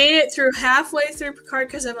made it through halfway through Picard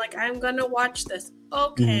because I'm like, I'm gonna watch this.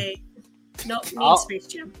 Okay. Nope, need Space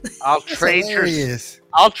Jam. I'll trade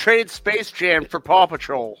Space Jam for Paw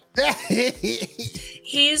Patrol.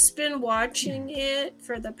 He's been watching it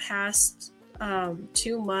for the past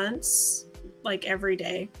 2 months, like every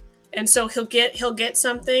day. And so he'll get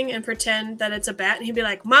something and pretend that it's a bat, and he'll be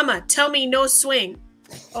like, "Mama, tell me no swing."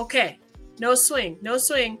 Okay, no swing.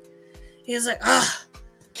 He's like, "Ah,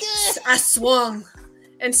 I swung,"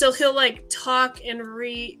 and so he'll like talk and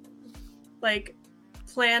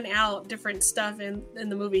plan out different stuff in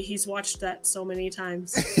the movie. He's watched that so many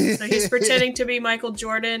times. So he's pretending to be Michael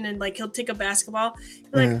Jordan, and like he'll take a basketball,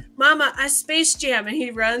 like, "Mama, I Space Jam," and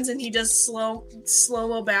he runs and he does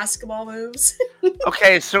slow-mo basketball moves.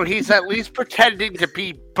 Okay, so he's at least pretending to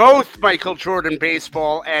be both Michael Jordan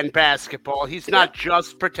baseball and basketball. He's not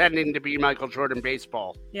just pretending to be Michael Jordan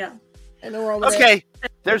baseball. Yeah. Okay,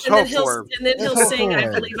 there's hope for him. And then he'll sing, "I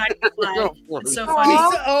Believe I Can Fly." It's so funny.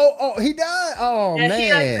 He does? Oh, yeah, man.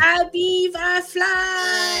 He's like, "I believe I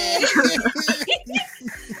fly."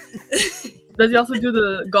 Does he also do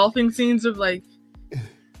the golfing scenes of like...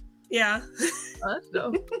 Yeah. Oh, that's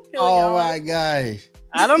dope. Oh, my gosh.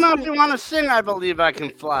 I don't know if you want to sing "I Believe I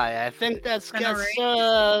Can Fly." I think that's yeah.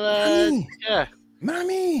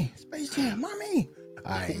 Mommy, Space Jam, mommy.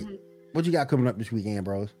 All right. What you got coming up this weekend,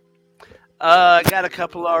 bros? I got a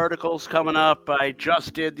couple of articles coming up. I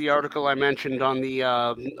just did the article I mentioned on the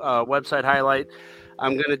website highlight.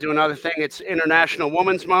 I'm going to do another thing. It's International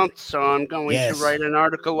Women's Month, so I'm going to write an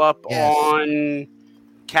article up on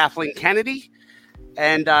Kathleen Kennedy,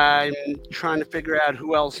 and I'm trying to figure out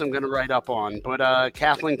who else I'm going to write up on. But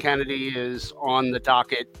Kathleen Kennedy is on the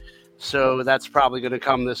docket, so that's probably going to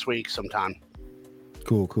come this week sometime.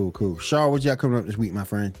 Cool. Shaw, what you got coming up this week, my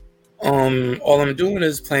friend? All I'm doing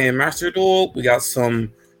is playing Master Duel. We got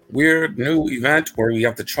some weird new event where we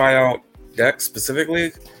have to try out decks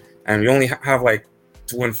specifically, and we only have like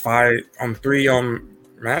 2 and 5 on 3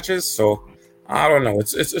 matches. So I don't know.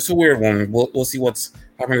 It's a weird one. We'll see what's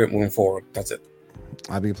happening moving forward. That's it.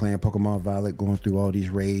 I'll be playing Pokemon Violet, going through all these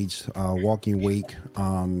raids, Walking Wake,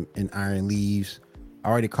 and Iron Leaves. I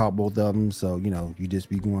already caught both of them, so you just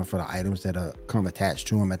be going for the items that come attached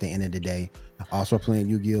to them at the end of the day. Also playing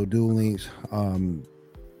Yu-Gi-Oh! Duel Links,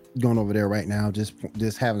 going over there right now, just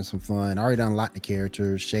having some fun. I already done unlocked the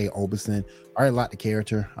character, Shay Oberson. I already unlocked the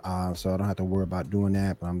character, so I don't have to worry about doing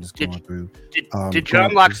that. But I'm just going through. Did you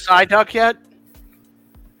unlock Psyduck yet?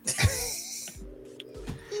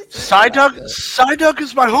 Psyduck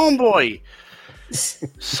is my homeboy.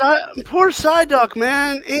 Poor Psyduck,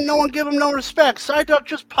 man. Ain't no one give him no respect. Psyduck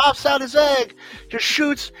just pops out his egg, just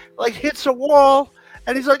shoots, like hits a wall,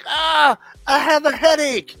 and he's like, I have a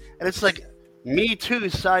headache. And it's like, me too,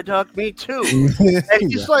 Psyduck, me too.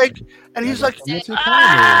 And he's like, And it's like,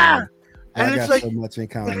 so much in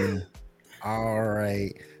common. All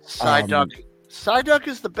right. Psyduck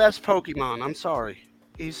is the best Pokemon. I'm sorry.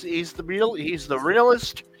 He's the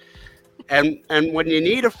realest. And when you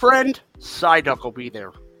need a friend, Psyduck will be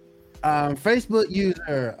there. Facebook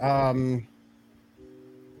user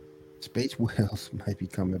Space Whales might be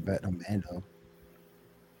coming back to Mando.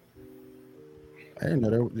 I didn't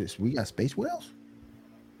know we got space whales.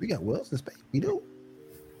 We got whales in space. We do.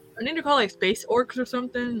 I need to call like space orcs or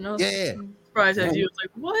something. No, yeah. I'm surprised at you. It's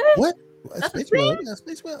like what? What? That's space a thing? whale? Yeah,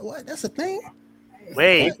 space whale. What? That's a thing.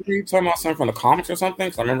 Wait, are you talking about something from the comics or something?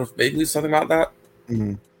 Because I remember vaguely something about that.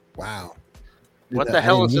 Mm-hmm. Wow. What the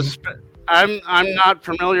hell is this? I'm not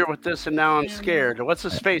familiar with this, and now I'm scared. What's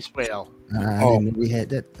a space whale? I didn't know we had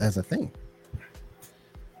that as a thing.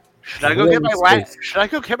 Should I go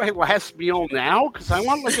get my last meal now? Because I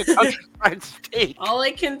want like a countryside steak. All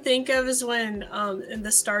I can think of is when in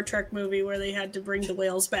the Star Trek movie where they had to bring the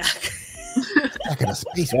whales back. Attacking a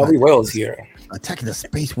space whale. Whales here. Attacking the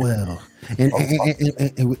space whale, and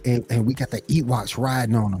we got the Ewoks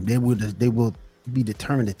riding on them. They will be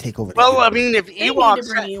determined to take over. Well, I mean, if Ewoks, need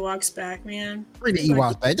to bring Ewoks back, man. Bring the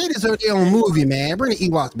Ewoks back. They deserve their own movie, man. Bring the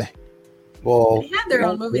Ewoks back. Well, they had their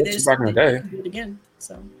own movie. They just back in the day. Do it again.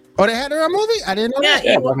 So. Oh, they had their own movie? I didn't know that.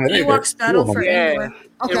 Ewoks Battle for Endor.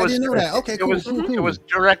 Okay, I didn't know that. Okay, cool. It was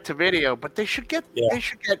direct to video, but they should get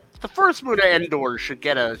the first movie Endor should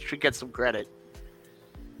get some credit.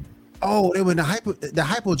 Oh, it was the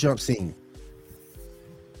hypo jump scene.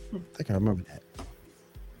 I think I remember that.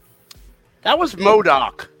 That was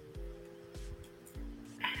MODOK.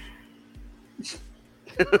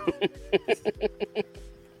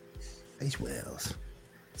 Space whales.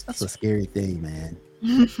 That's a scary thing, man.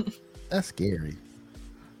 That's scary.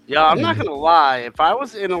 Yeah, I'm not gonna lie. If I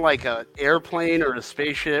was in like a airplane or a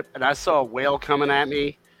spaceship and I saw a whale coming at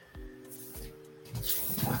me,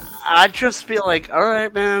 I'd just be like, "All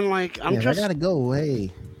right, man. Like, I gotta go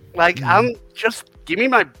away. Like, I'm just give me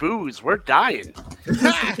my booze. We're dying.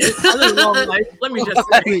 Let me just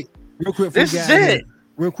say, real quick. This is it.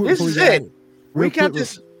 Real quick. This is it. We got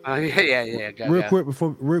this. Yeah. Real quick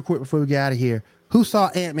before we get out of here, who saw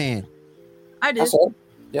Ant-Man? I did.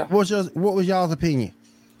 Yeah. What was y'all's opinion?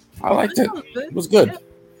 I liked it. It was good.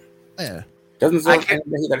 Yeah. Doesn't deserve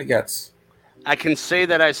anything that it gets. I can say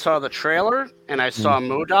that I saw the trailer and I saw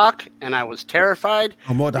MODOK and I was terrified.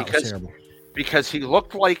 Oh, MODOK was terrible. Because he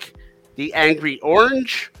looked like the Angry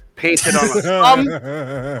Orange painted on a thumb,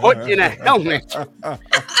 put in a helmet.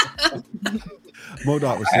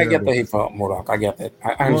 MODOK was terrible. I get the hate for MODOK. I get that.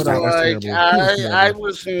 I understand.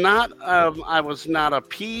 I was not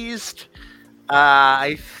appeased.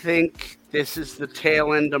 I think this is the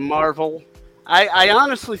tail end of Marvel. I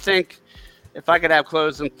honestly think if I could have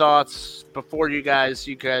closing thoughts before you guys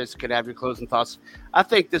could have your closing thoughts. I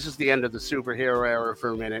think this is the end of the superhero era for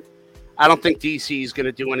a minute. I don't think DC is going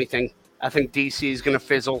to do anything. I think DC is going to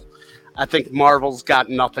fizzle. I think Marvel's got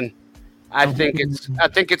nothing. I think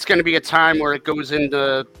it's going to be a time where it goes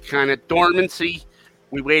into kind of dormancy.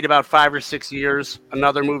 We wait about 5 or 6 years.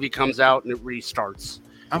 Another movie comes out and it restarts.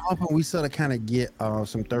 I'm hoping we sort of kind of get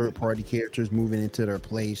some third-party characters moving into their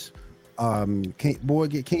place. Can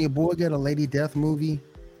your boy get a Lady Death movie?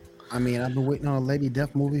 I mean, I've been waiting on a Lady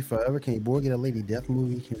Death movie forever. Can your boy get a Lady Death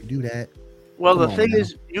movie? Can we do that? Well, the thing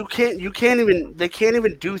is, they can't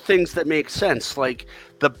even do things that make sense. Like,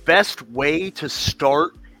 the best way to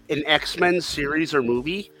start an X-Men series or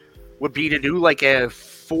movie would be to do like a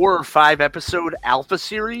 4 or 5 episode Alpha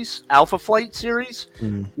Flight series,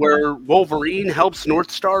 where Wolverine helps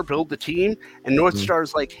Northstar build the team, and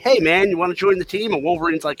Northstar's like, "Hey man, you want to join the team?" And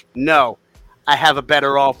Wolverine's like, "No, I have a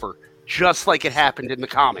better offer." Just like it happened in the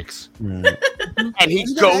comics. And he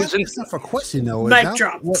goes and for question though. Mic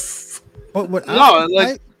drop. But would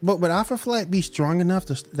Alpha Flight be strong enough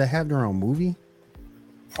to have their own movie?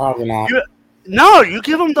 Probably not. No, you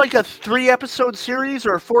give them like a 3 episode series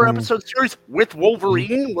or a 4 episode series with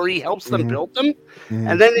Wolverine where he helps them build them.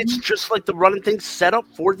 And then it's just like the running thing set up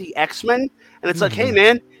for the X-Men. And it's like, "Hey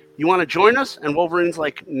man, you want to join us?" And Wolverine's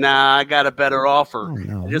like, "Nah, I got a better offer."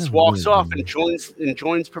 He just walks off and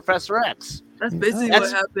joins Professor X. That's basically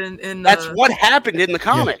what happened in. That's what happened in the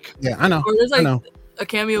comic. Yeah, I know. Or there's I know. a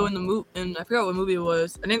cameo in the movie, and I forgot what movie it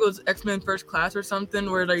was. I think it was X-Men First Class or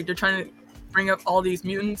something, where like they're trying to bring up all these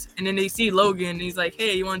mutants, and then they see Logan, and he's like,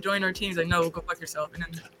 "Hey, you want to join our team?" He's like, "No, go fuck yourself." And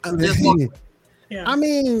then I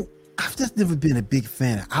mean, I've just never been a big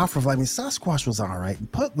fan of Alpha Flight. I mean, Sasquatch was all right,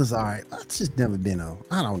 and Puck was all right. I've just never been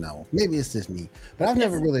I don't know. Maybe it's just me, but I've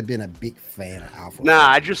never really been a big fan of Alpha Flight. Nah,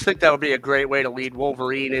 I just think that would be a great way to lead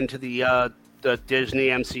Wolverine into the Disney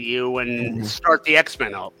MCU and start the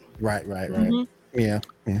X-Men up. Right. Yeah,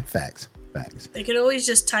 facts. They could always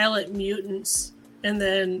just tile it mutants, and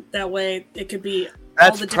then that way it could be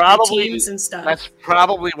That's all the different probably teams and stuff. That's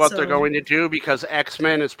probably what they're going to do, because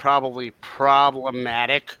X-Men is probably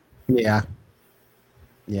problematic. Yeah,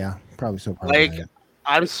 probably so. Like,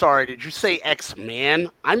 I'm sorry, did you say X-Man?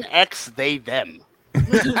 I'm X, they, them.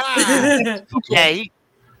 Okay.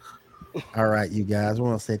 All right, you guys. I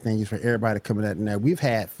want to say thank you for everybody coming out tonight. We've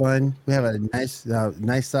had fun. We have a nice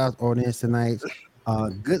size audience tonight.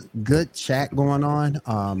 Good chat going on.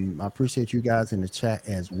 I appreciate you guys in the chat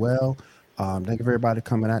as well. Thank you for everybody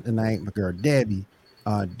coming out tonight. My girl Debbie,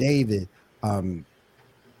 David, my man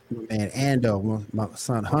Ando, my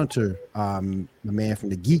son Hunter, my man from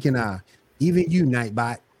the Geek and I, even you,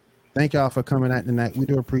 Nightbot. Thank y'all for coming out tonight. We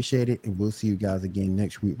do appreciate it, and we'll see you guys again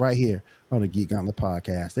next week right here on the Geek Gauntlet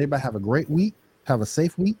podcast. Everybody have a great week, have a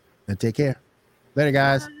safe week, and take care. Later,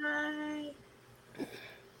 guys.